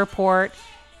at the airport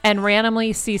and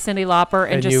randomly see Cyndi Lauper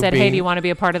and just you said, hey, being- do you want to be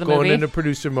a part of the Going movie? into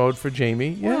producer mode for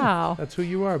Jamie. Yeah, Wow. that's who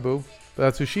you are, boo. But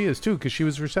that's who she is too, because she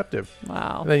was receptive.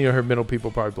 Wow. And then her middle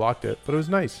people probably blocked it, but it was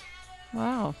nice.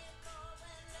 Wow.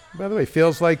 By the way,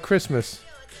 feels like Christmas.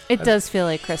 It does feel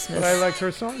like Christmas. But I like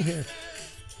her song here.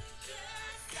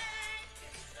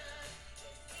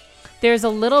 There's a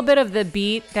little bit of the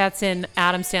beat that's in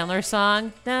Adam Sandler's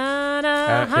song. Da,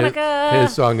 da, Hanukkah.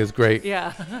 His song is great.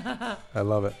 Yeah. I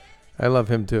love it. I love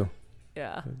him too.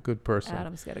 Yeah. Good person.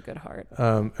 Adam's got a good heart.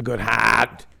 A good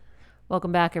heart.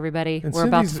 Welcome back, everybody. And We're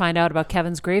about to Cindy's- find out about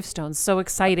Kevin's gravestone. So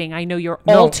exciting. I know you're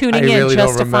No, all tuning I in really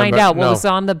just don't to find remember. out what No. was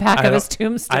on the back I of his don't-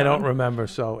 tombstone. I don't remember,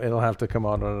 so it'll have to come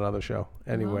out on another show.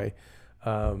 Anyway,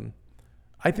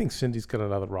 I think Cindy's got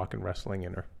another rock and wrestling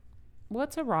in her.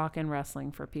 What's a rock and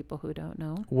wrestling for people who don't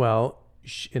know? Well,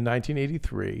 in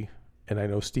 1983, and I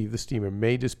know Steve the Steamer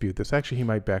may dispute this. Actually, he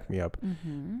might back me up.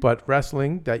 But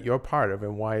wrestling that you're part of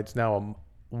and why it's now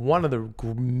one of the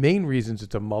main reasons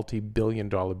it's a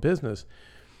multi-billion-dollar business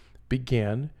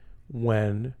began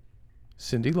when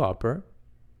Cyndi Lauper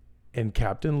and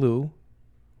Captain Lou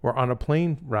were on a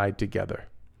plane ride together.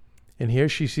 And here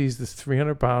she sees this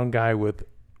 300-pound guy with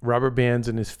rubber bands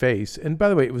in his face. And by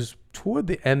the way, it was toward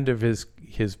the end of his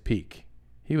peak.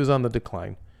 He was on the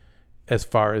decline as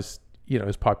far as,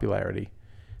 his popularity.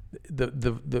 The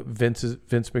Vince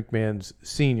McMahon's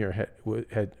senior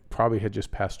had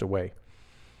just passed away.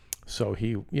 So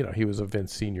he was a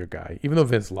Vince senior guy. Even though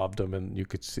Vince loved him and you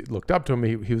could looked up to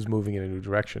him, he was moving in a new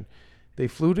direction. They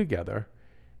flew together,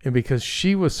 and because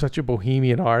she was such a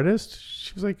bohemian artist,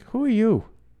 she was like, "Who are you?"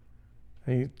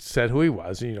 And he said who he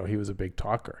was, and he was a big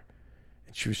talker.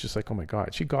 And she was just like, "Oh my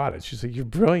God," she got it. She's like, "You're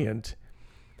brilliant."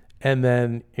 And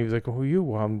then he was like, "Well, who are you?"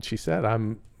 Well, she said, I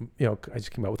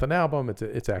just came out with an album.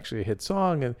 It's actually a hit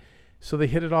song. And so they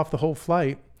hit it off the whole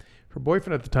flight. Her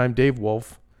boyfriend at the time, Dave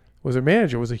Wolf, was her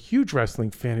manager, was a huge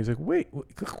wrestling fan. He's like, "Wait,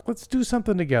 let's do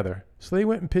something together." So they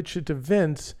went and pitched it to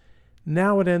Vince.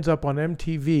 Now it ends up on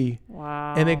MTV.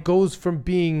 Wow. And it goes from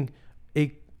being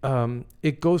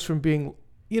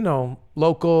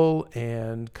local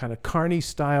and kind of carny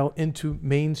style into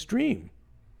mainstream.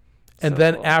 And So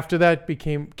then cool. after that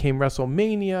came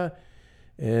WrestleMania,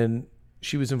 and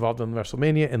she was involved in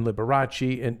WrestleMania and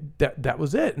Liberace, and that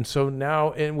was it. And so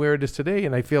now, and where it is today,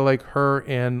 and I feel like her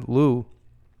and Lou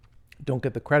don't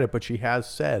get the credit, but she has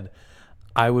said,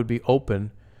 I would be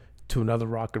open to another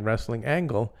rock and wrestling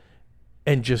angle,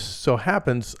 and just so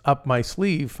happens up my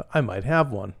sleeve, I might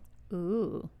have one.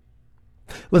 Ooh.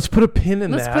 Let's put a pin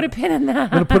in Let's that. put a pin in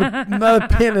that. I'm going to put another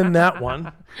pin in that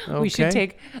one. Okay. We should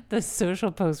take the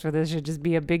social post for this should just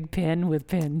be a big pin with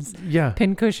pins. Yeah.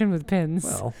 Pin cushion with pins.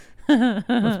 Well,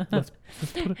 let's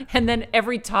put it. And then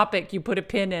every topic you put a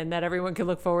pin in that everyone can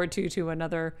look forward to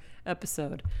another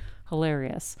episode.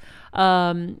 Hilarious.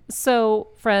 So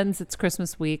friends, it's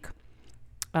Christmas week.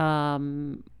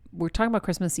 We're talking about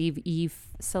Christmas Eve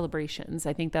celebrations.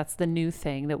 I think that's the new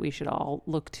thing that we should all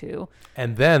look to.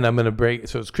 And then I'm going to break.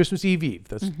 So it's Christmas Eve.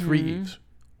 That's 3 Eves.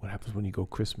 What happens when you go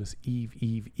Christmas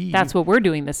Eve? That's what we're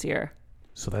doing this year.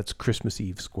 So that's Christmas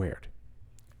Eve squared.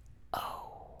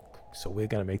 Oh. So we're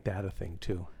going to make that a thing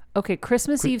too. Okay,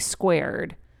 Christmas Eve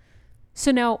squared.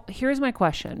 So now here's my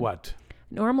question. What?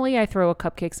 Normally I throw a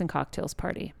cupcakes and cocktails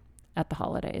party at the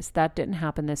holidays. That didn't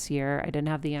happen this year. I didn't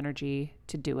have the energy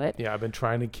to do it. Yeah, I've been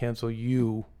trying to cancel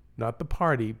you, not the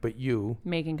party, but you.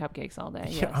 Making cupcakes all day.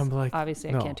 Yeah, Yes. I'm like,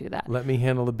 obviously no, I can't do that. Let me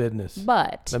handle the business.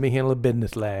 But Let me handle the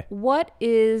business, lay. what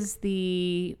is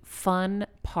the fun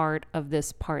part of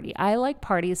this party? I like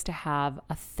parties to have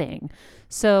a thing.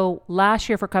 So last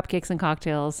year for cupcakes and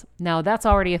cocktails, now that's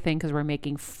already a thing because we're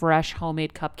making fresh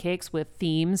homemade cupcakes with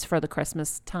themes for the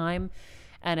Christmas time,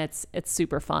 and it's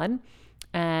super fun.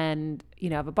 And I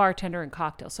have a bartender and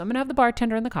cocktails. So I'm gonna have the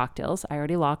bartender and the cocktails. I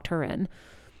already locked her in.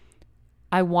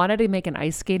 I wanted to make an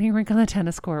ice skating rink on the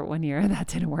tennis court one year. That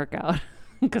didn't work out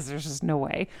because there's just no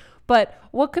way. But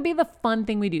what could be the fun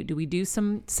thing we do? Do we do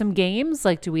some games?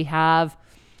 Like, do we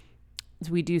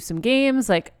do some games?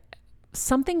 Like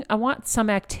something, I want some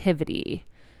activity.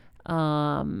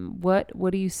 What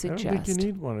do you suggest? I don't think you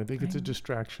need one. I think it's a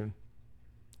distraction.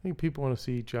 I think people want to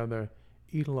see each other,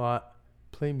 eat a lot,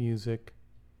 play music,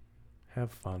 have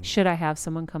fun. Should I have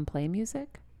someone come play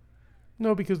music?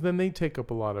 No, because then they take up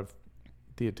a lot of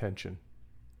the attention.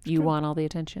 You want all the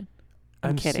attention?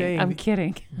 I'm kidding. I'm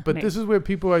kidding. But this is where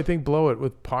people, I think, blow it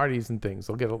with parties and things.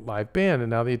 They'll get a live band, and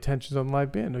now the attention's on the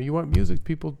live band. No, you want music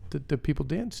that people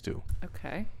dance to.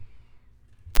 Okay.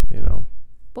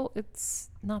 Well, it's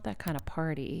not that kind of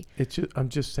party. I'm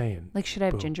just saying. Like, should I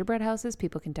have gingerbread houses?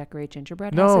 People can decorate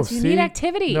gingerbread houses. You need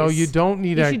activities. No, you don't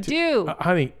need activities. You do.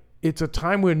 Honey, it's a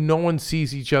time where no one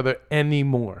sees each other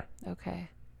anymore. Okay.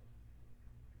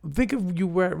 Think of you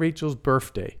were at Rachel's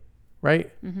birthday,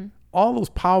 right? Mm-hmm. All those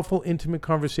powerful, intimate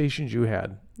conversations you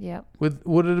had. Yep.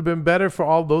 Would it have been better for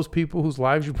all those people whose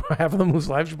lives you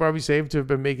probably saved to have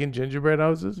been making gingerbread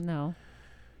houses? No.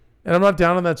 And I'm not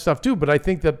down on that stuff too, but I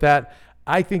think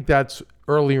that's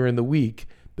earlier in the week.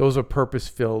 Those are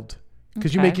purpose-filled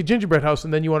because you make your gingerbread house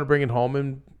and then you want to bring it home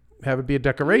and have it be a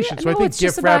decoration. Yeah, so I think it's gift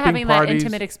just about wrapping having parties, that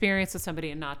intimate experience with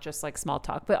somebody and not just like small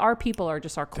talk. But our people are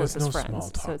just our closest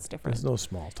friends, so it's different. There's no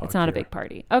small talk. It's not a big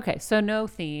party. Okay, so no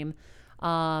theme.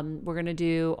 We're gonna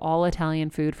do all Italian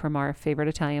food from our favorite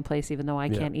Italian place, even though I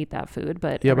can't eat that food.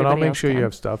 But but I'll make sure you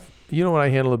have stuff. You know when I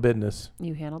handle the business.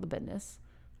 You handle the business.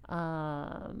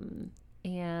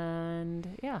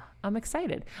 And yeah, I'm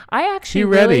excited. I actually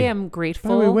really am grateful.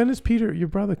 By the way, when is Peter, your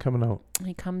brother, coming out?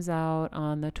 He comes out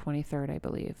on the 23rd, I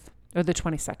believe, or the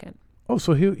 22nd. Oh,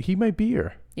 so he might be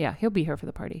here. Yeah, he'll be here for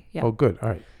the party. Yeah. Oh, good. All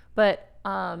right. But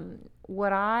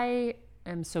what I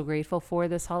am so grateful for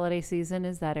this holiday season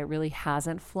is that it really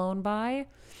hasn't flown by.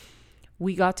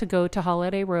 We got to go to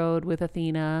Holiday Road with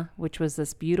Athena, which was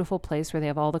this beautiful place where they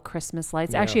have all the Christmas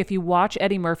lights. Yeah. Actually, if you watch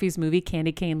Eddie Murphy's movie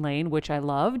Candy Cane Lane, which I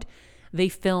loved, they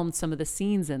filmed some of the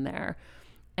scenes in there.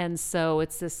 And so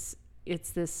it's this, like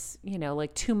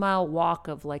 2-mile walk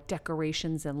of like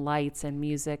decorations and lights and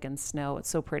music and snow. It's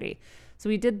so pretty. So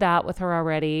we did that with her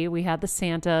already. We had the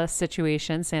Santa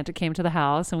situation. Santa came to the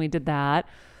house and we did that.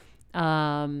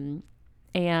 And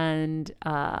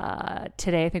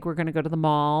today I think we're going to go to the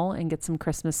mall and get some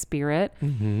Christmas spirit.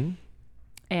 Mm-hmm.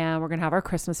 And we're going to have our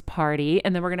Christmas party.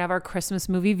 And then we're going to have our Christmas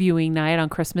movie viewing night on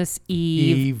Christmas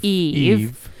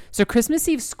Eve. So Christmas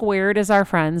Eve squared is our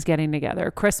friends getting together.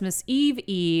 Christmas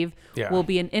Eve will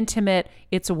be an intimate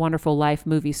It's a Wonderful Life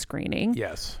movie screening.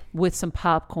 Yes. With some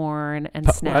popcorn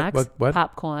and snacks. What?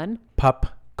 Popcorn.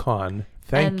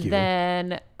 Thank you. And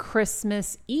then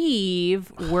Christmas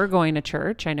Eve, we're going to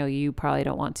church. I know you probably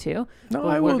don't want to. No,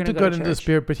 I will to go into the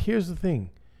spirit. But here's the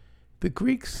thing. The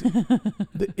Greeks,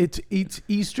 it's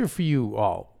Easter for you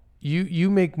all. You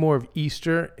make more of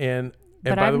Easter and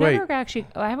by the way,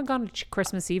 I haven't gone to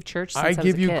Christmas Eve church since I was a kid.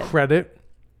 I give you credit.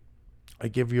 I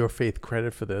give your faith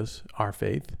credit for this, our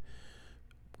faith.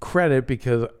 Credit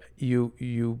because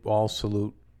you all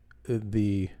salute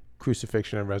the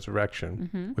crucifixion and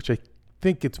resurrection, which I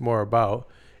think it's more about.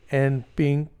 And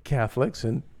being Catholics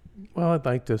and, well, I'd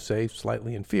like to say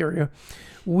slightly inferior,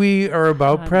 we are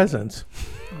about presents.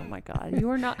 Oh my God. You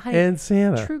are not. And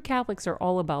Santa. True Catholics are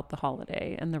all about the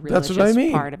holiday and the religious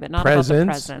part of it, not about the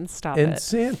presents. Stop and it.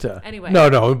 Santa. Anyway. No,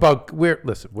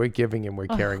 we're giving and we're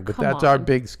caring, but that's our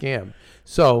big scam.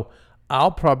 So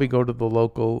I'll probably go to the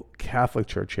local Catholic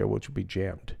church here, which will be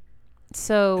jammed.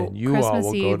 So and you Christmas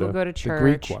all will Eve, we'll go to church. The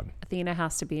Greek one. Athena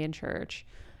has to be in church.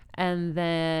 And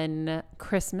then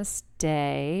Christmas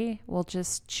Day, we'll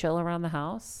just chill around the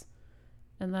house.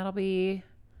 And that'll be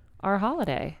our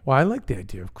holiday. Well, I like the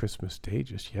idea of Christmas Day.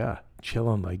 Just,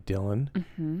 chilling like Dylan.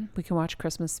 Mm-hmm. We can watch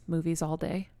Christmas movies all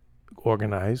day.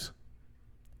 Organize.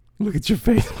 Look at your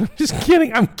face. I'm just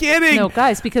kidding. I'm kidding. No,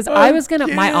 guys, because I was going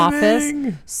to my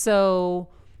office. So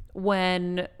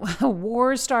when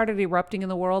wars started erupting in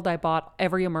the world, I bought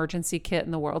every emergency kit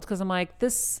in the world because I'm like,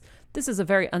 this this is a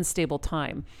very unstable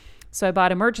time. So I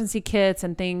bought emergency kits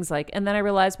and things like, and then I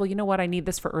realized, well, you know what? I need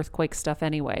this for earthquake stuff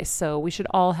anyway. So we should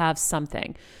all have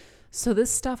something. So this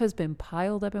stuff has been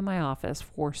piled up in my office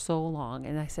for so long.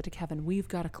 And I said to Kevin, we've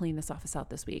got to clean this office out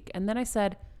this week. And then I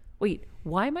said, wait,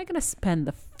 why am I going to spend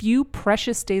the few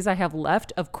precious days I have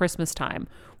left of Christmas time?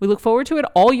 We look forward to it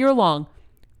all year long.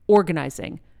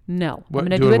 Organizing. No, I'm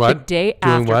going to do it the day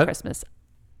after Christmas.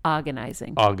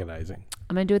 Organizing. I'm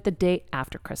going to do it the day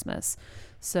after Christmas.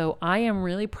 So I am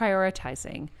really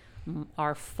prioritizing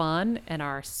our fun and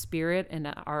our spirit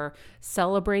and our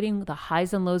celebrating the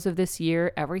highs and lows of this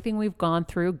year, everything we've gone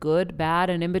through, good, bad,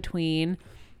 and in between.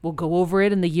 We'll go over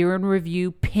it in the year in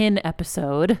review pin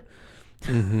episode.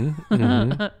 Yeah.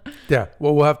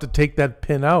 Well, we'll have to take that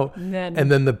pin out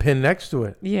and then the pin next to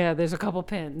it. Yeah, there's a couple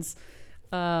pins.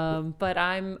 But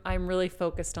I'm really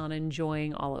focused on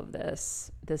enjoying all of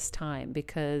this time,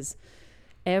 because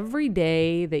every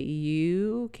day that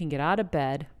you can get out of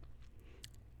bed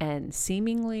and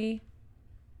seemingly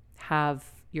have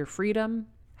your freedom,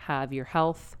 have your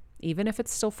health, even if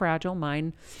it's still fragile,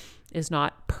 mine is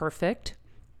not perfect.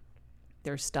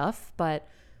 There's stuff, but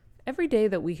every day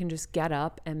that we can just get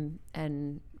up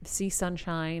and see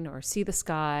sunshine or see the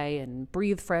sky and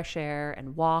breathe fresh air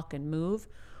and walk and move,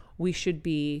 we should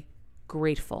be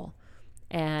grateful.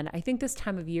 And I think this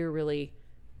time of year really,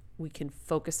 we can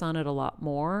focus on it a lot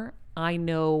more. I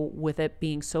know with it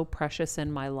being so precious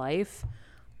in my life,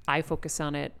 I focus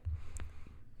on it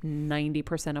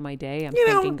 90% of my day. I'm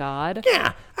thanking God.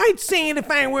 Yeah, I'd say it if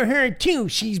I were her too.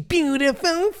 She's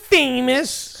beautiful,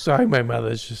 famous. Sorry, my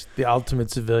mother's just the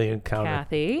ultimate civilian counter.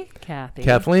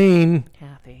 Kathleen.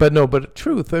 But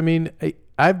truth, I mean,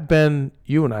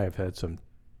 you and I have had some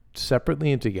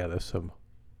separately and together some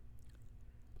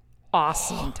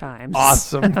awesome times.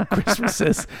 Awesome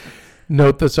Christmases.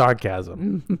 Note the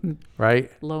sarcasm, right?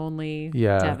 Lonely,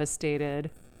 devastated,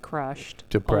 crushed,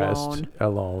 depressed,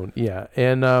 alone. Yeah.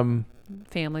 And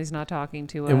family's not talking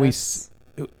to and us.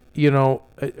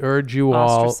 I urge you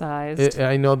ostracized. all.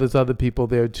 I know there's other people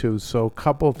there too. So a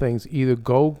couple things. Either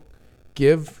go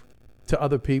give to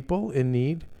other people in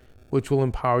need, which will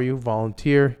empower you.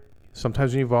 Volunteer.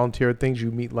 Sometimes when you volunteer at things,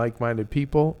 you meet like-minded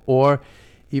people, or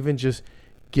even just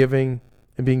giving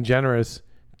and being generous,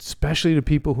 especially to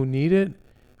people who need it,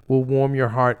 will warm your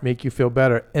heart, make you feel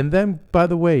better. And then, by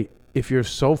the way, if you're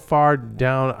so far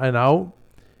down and out,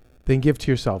 then give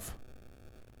to yourself.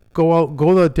 Go out,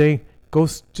 go that day, go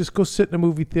sit in a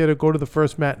movie theater, go to the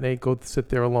first matinee, go sit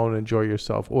there alone and enjoy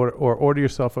yourself, or order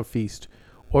yourself a feast,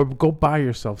 or go buy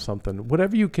yourself something.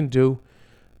 Whatever you can do.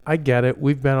 I get it.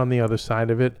 We've been on the other side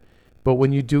of it. But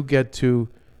when you do get to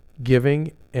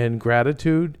giving and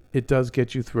gratitude, it does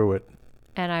get you through it.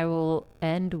 And I will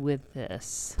end with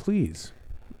this. Please.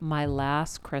 My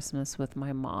last Christmas with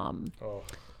my mom. Oh.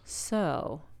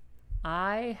 So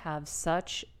I have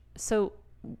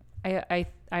I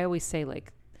always say,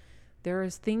 like, there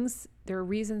are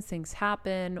reasons things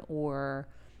happen, or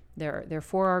they're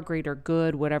for our greater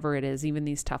good, whatever it is, even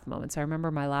these tough moments. I remember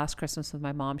my last Christmas with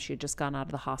my mom. She had just gone out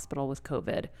of the hospital with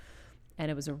COVID, and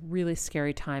it was a really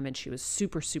scary time, and she was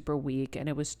super, super weak, and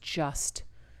it was just,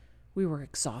 we were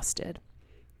exhausted.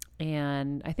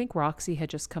 And I think Roxy had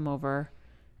just come over,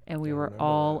 and we were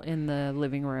all in the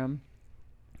living room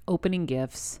opening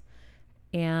gifts.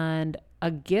 And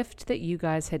a gift that you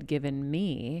guys had given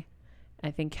me,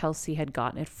 I think Kelsey had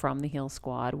gotten it from the Heal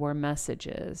Squad, were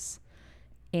messages.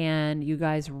 And you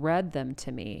guys read them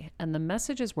to me. And the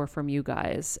messages were from you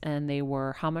guys. And they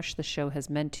were how much the show has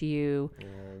meant to you,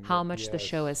 how much the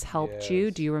show has helped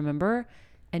you. Do you remember?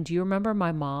 And do you remember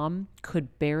my mom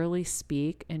could barely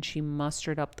speak, and she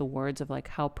mustered up the words of like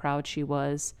how proud she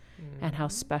was and how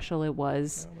special it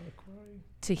was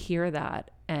to hear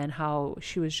that, and how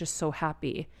she was just so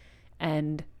happy.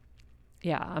 And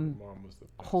yeah, I'm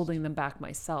holding them back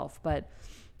myself, but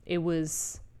it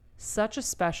was such a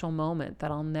special moment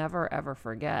that I'll never, ever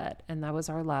forget. And that was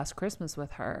our last Christmas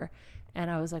with her. And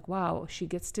I was like, wow, she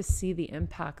gets to see the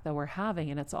impact that we're having.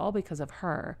 And it's all because of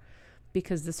her,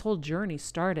 because this whole journey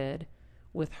started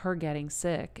with her getting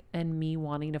sick and me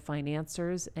wanting to find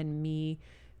answers and me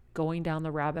going down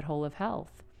the rabbit hole of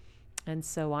health. And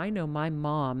so I know my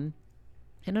mom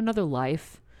in another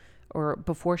life, or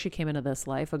before she came into this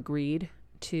life, agreed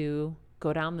to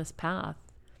go down this path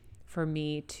for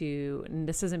me to, and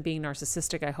this isn't being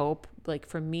narcissistic, I hope, like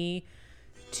for me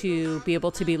to be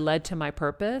able to be led to my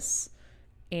purpose,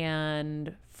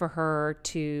 and for her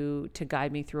to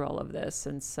guide me through all of this.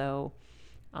 And so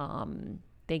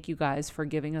thank you guys for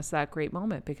giving us that great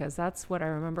moment, because that's what I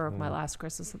remember of my last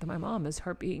Christmas with my mom, is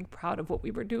her being proud of what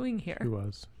we were doing here. She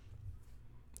was.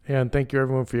 And thank you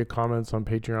everyone for your comments on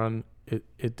Patreon.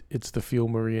 It's the fuel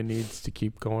Maria needs to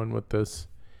keep going with this.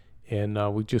 And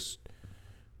we just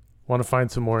want to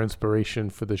find some more inspiration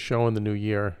for the show in the new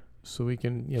year so we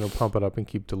can, pump it up and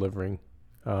keep delivering.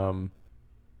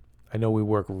 I know we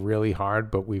work really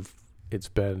hard, but it's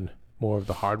been more of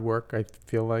the hard work, I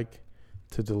feel like,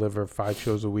 to deliver 5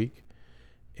 shows a week.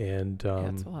 And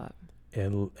that's a lot.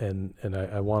 And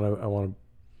I want to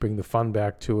bring the fun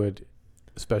back to it,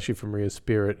 especially for Maria's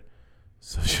spirit.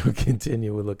 So she'll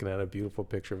continue. We're looking at a beautiful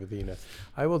picture of Athena.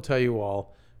 I will tell you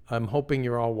all, I'm hoping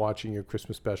you're all watching your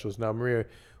Christmas specials. Now, Maria,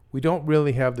 we don't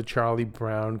really have the Charlie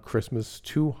Brown Christmas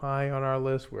too high on our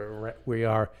list. We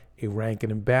are a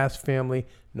Rankin and Bass family.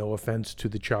 No offense to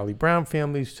the Charlie Brown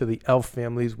families, to the Elf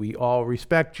families. We all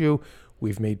respect you.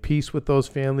 We've made peace with those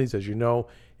families. As you know,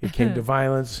 it came to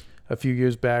violence a few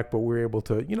years back, but we were able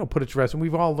to, put it to rest. And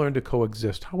we've all learned to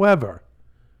coexist. However,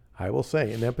 I will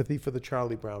say, in empathy for the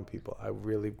Charlie Brown people,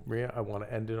 Maria, I want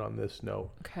to end it on this note.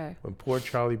 Okay. When poor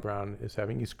Charlie Brown is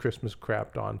having his Christmas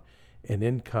crapped on, and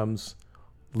in comes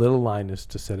little Linus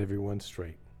to set everyone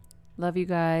straight. Love you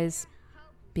guys.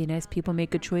 Be nice people, make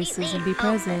good choices, and be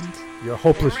present. You're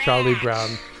hopeless, Charlie Brown.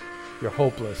 You're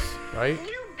hopeless, right?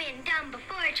 You've been dumb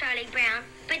before, Charlie Brown,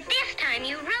 but this time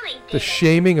you really did. The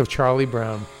shaming of Charlie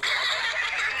Brown.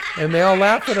 And they all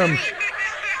laugh at him.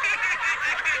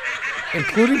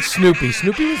 Including Snoopy.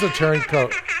 Snoopy was a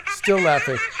turncoat. Still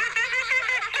laughing.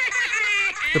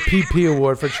 The PP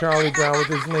award for Charlie Brown with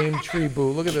his lame tree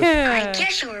boo. Look at this. I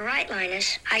guess you were right,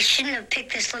 Linus. I shouldn't have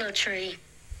picked this little tree.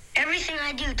 Everything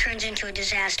I do turns into a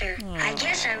disaster. I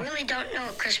guess I really don't know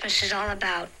what Christmas is all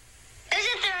about.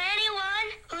 Isn't there anyone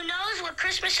who knows what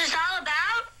Christmas is all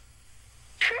about?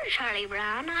 Sure, Charlie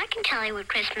Brown. I can tell you what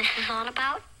Christmas is all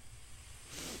about.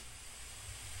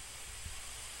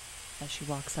 As she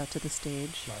walks out to the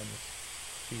stage.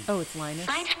 Linus. Oh, it's Linus.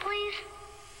 Lights, please.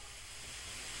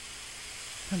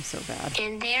 I'm so bad.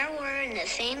 And there were in the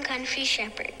same country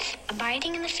shepherds,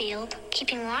 abiding in the field,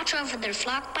 keeping watch over their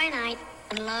flock by night.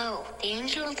 And lo, the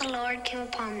angel of the Lord came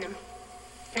upon them.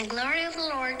 And the glory of the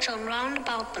Lord shone round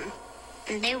about them.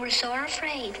 And they were sore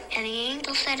afraid. And the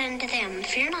angel said unto them,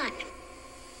 Fear not.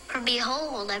 For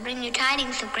behold, I bring you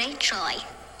tidings of great joy,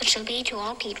 which shall be to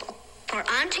all people. For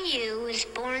unto you is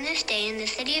born this day in the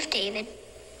city of David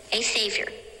a Savior,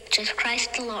 which is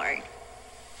Christ the Lord.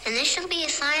 And this shall be a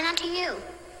sign unto you.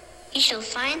 You shall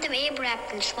find the babe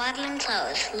wrapped in swaddling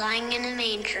clothes, lying in a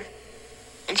manger.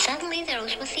 And suddenly there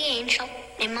was with the angel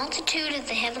a multitude of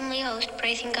the heavenly host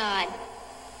praising God,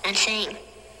 and saying,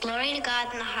 Glory to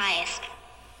God in the highest,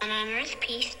 and on earth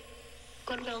peace,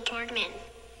 goodwill toward men.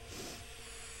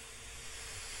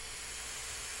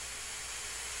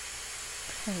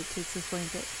 And he takes his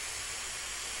blanket.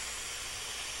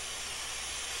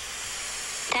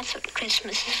 That's what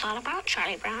Christmas is all about,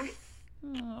 Charlie Brown.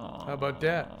 How about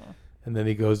that? And then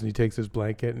he goes and he takes his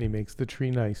blanket and he makes the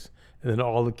tree nice. And then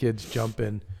all the kids jump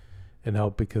in and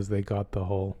help because they got the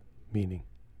whole meaning.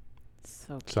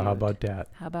 So cute. So how about that?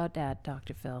 How about that,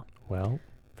 Dr. Phil? Well,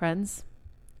 Friends,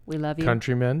 we love you.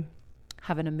 countrymen,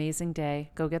 Have an amazing day.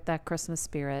 Go get that Christmas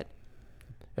spirit.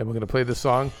 and we're going to play the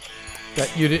song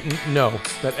that you didn't know,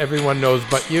 that everyone knows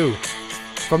but you,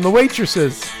 from the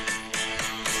Waitresses.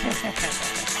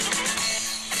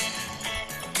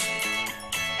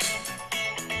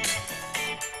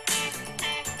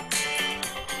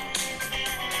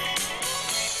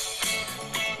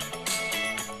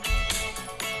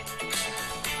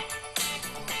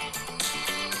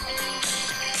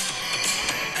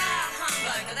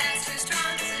 Humbug, that's too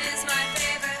strong, 'cause it is my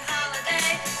favorite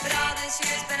holiday. But all this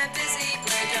year's been a busy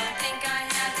blur, don't think I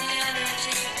have the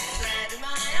energy. Glad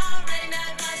my already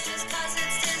mad rush just 'cause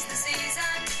it's 'tis the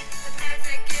season. The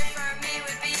perfect gift for me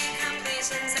would be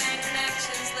completions and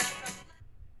connections left from.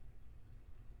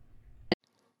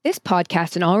 This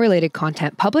podcast and all related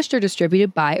content published or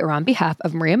distributed by or on behalf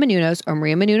of Maria Menounos or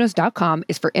mariamenounos.com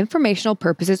is for informational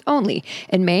purposes only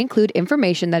and may include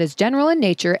information that is general in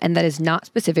nature and that is not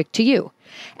specific to you.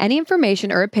 Any information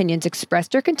or opinions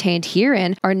expressed or contained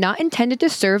herein are not intended to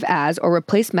serve as or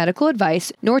replace medical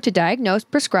advice, nor to diagnose,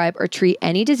 prescribe, or treat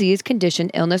any disease, condition,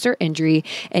 illness, or injury,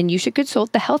 and you should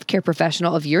consult the healthcare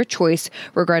professional of your choice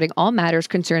regarding all matters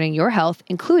concerning your health,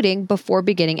 including before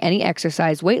beginning any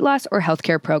exercise, weight loss, or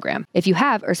healthcare program. If you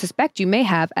have or suspect you may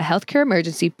have a healthcare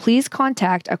emergency, please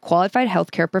contact a qualified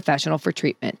healthcare professional for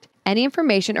treatment. Any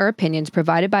information or opinions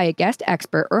provided by a guest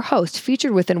expert or host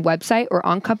featured within website or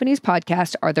on company's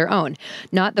podcast are their own,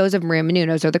 not those of Maria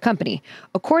Menounos or the company.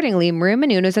 Accordingly, Maria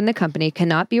Menounos and the company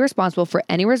cannot be responsible for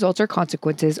any results or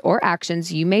consequences or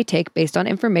actions you may take based on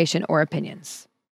information or opinions.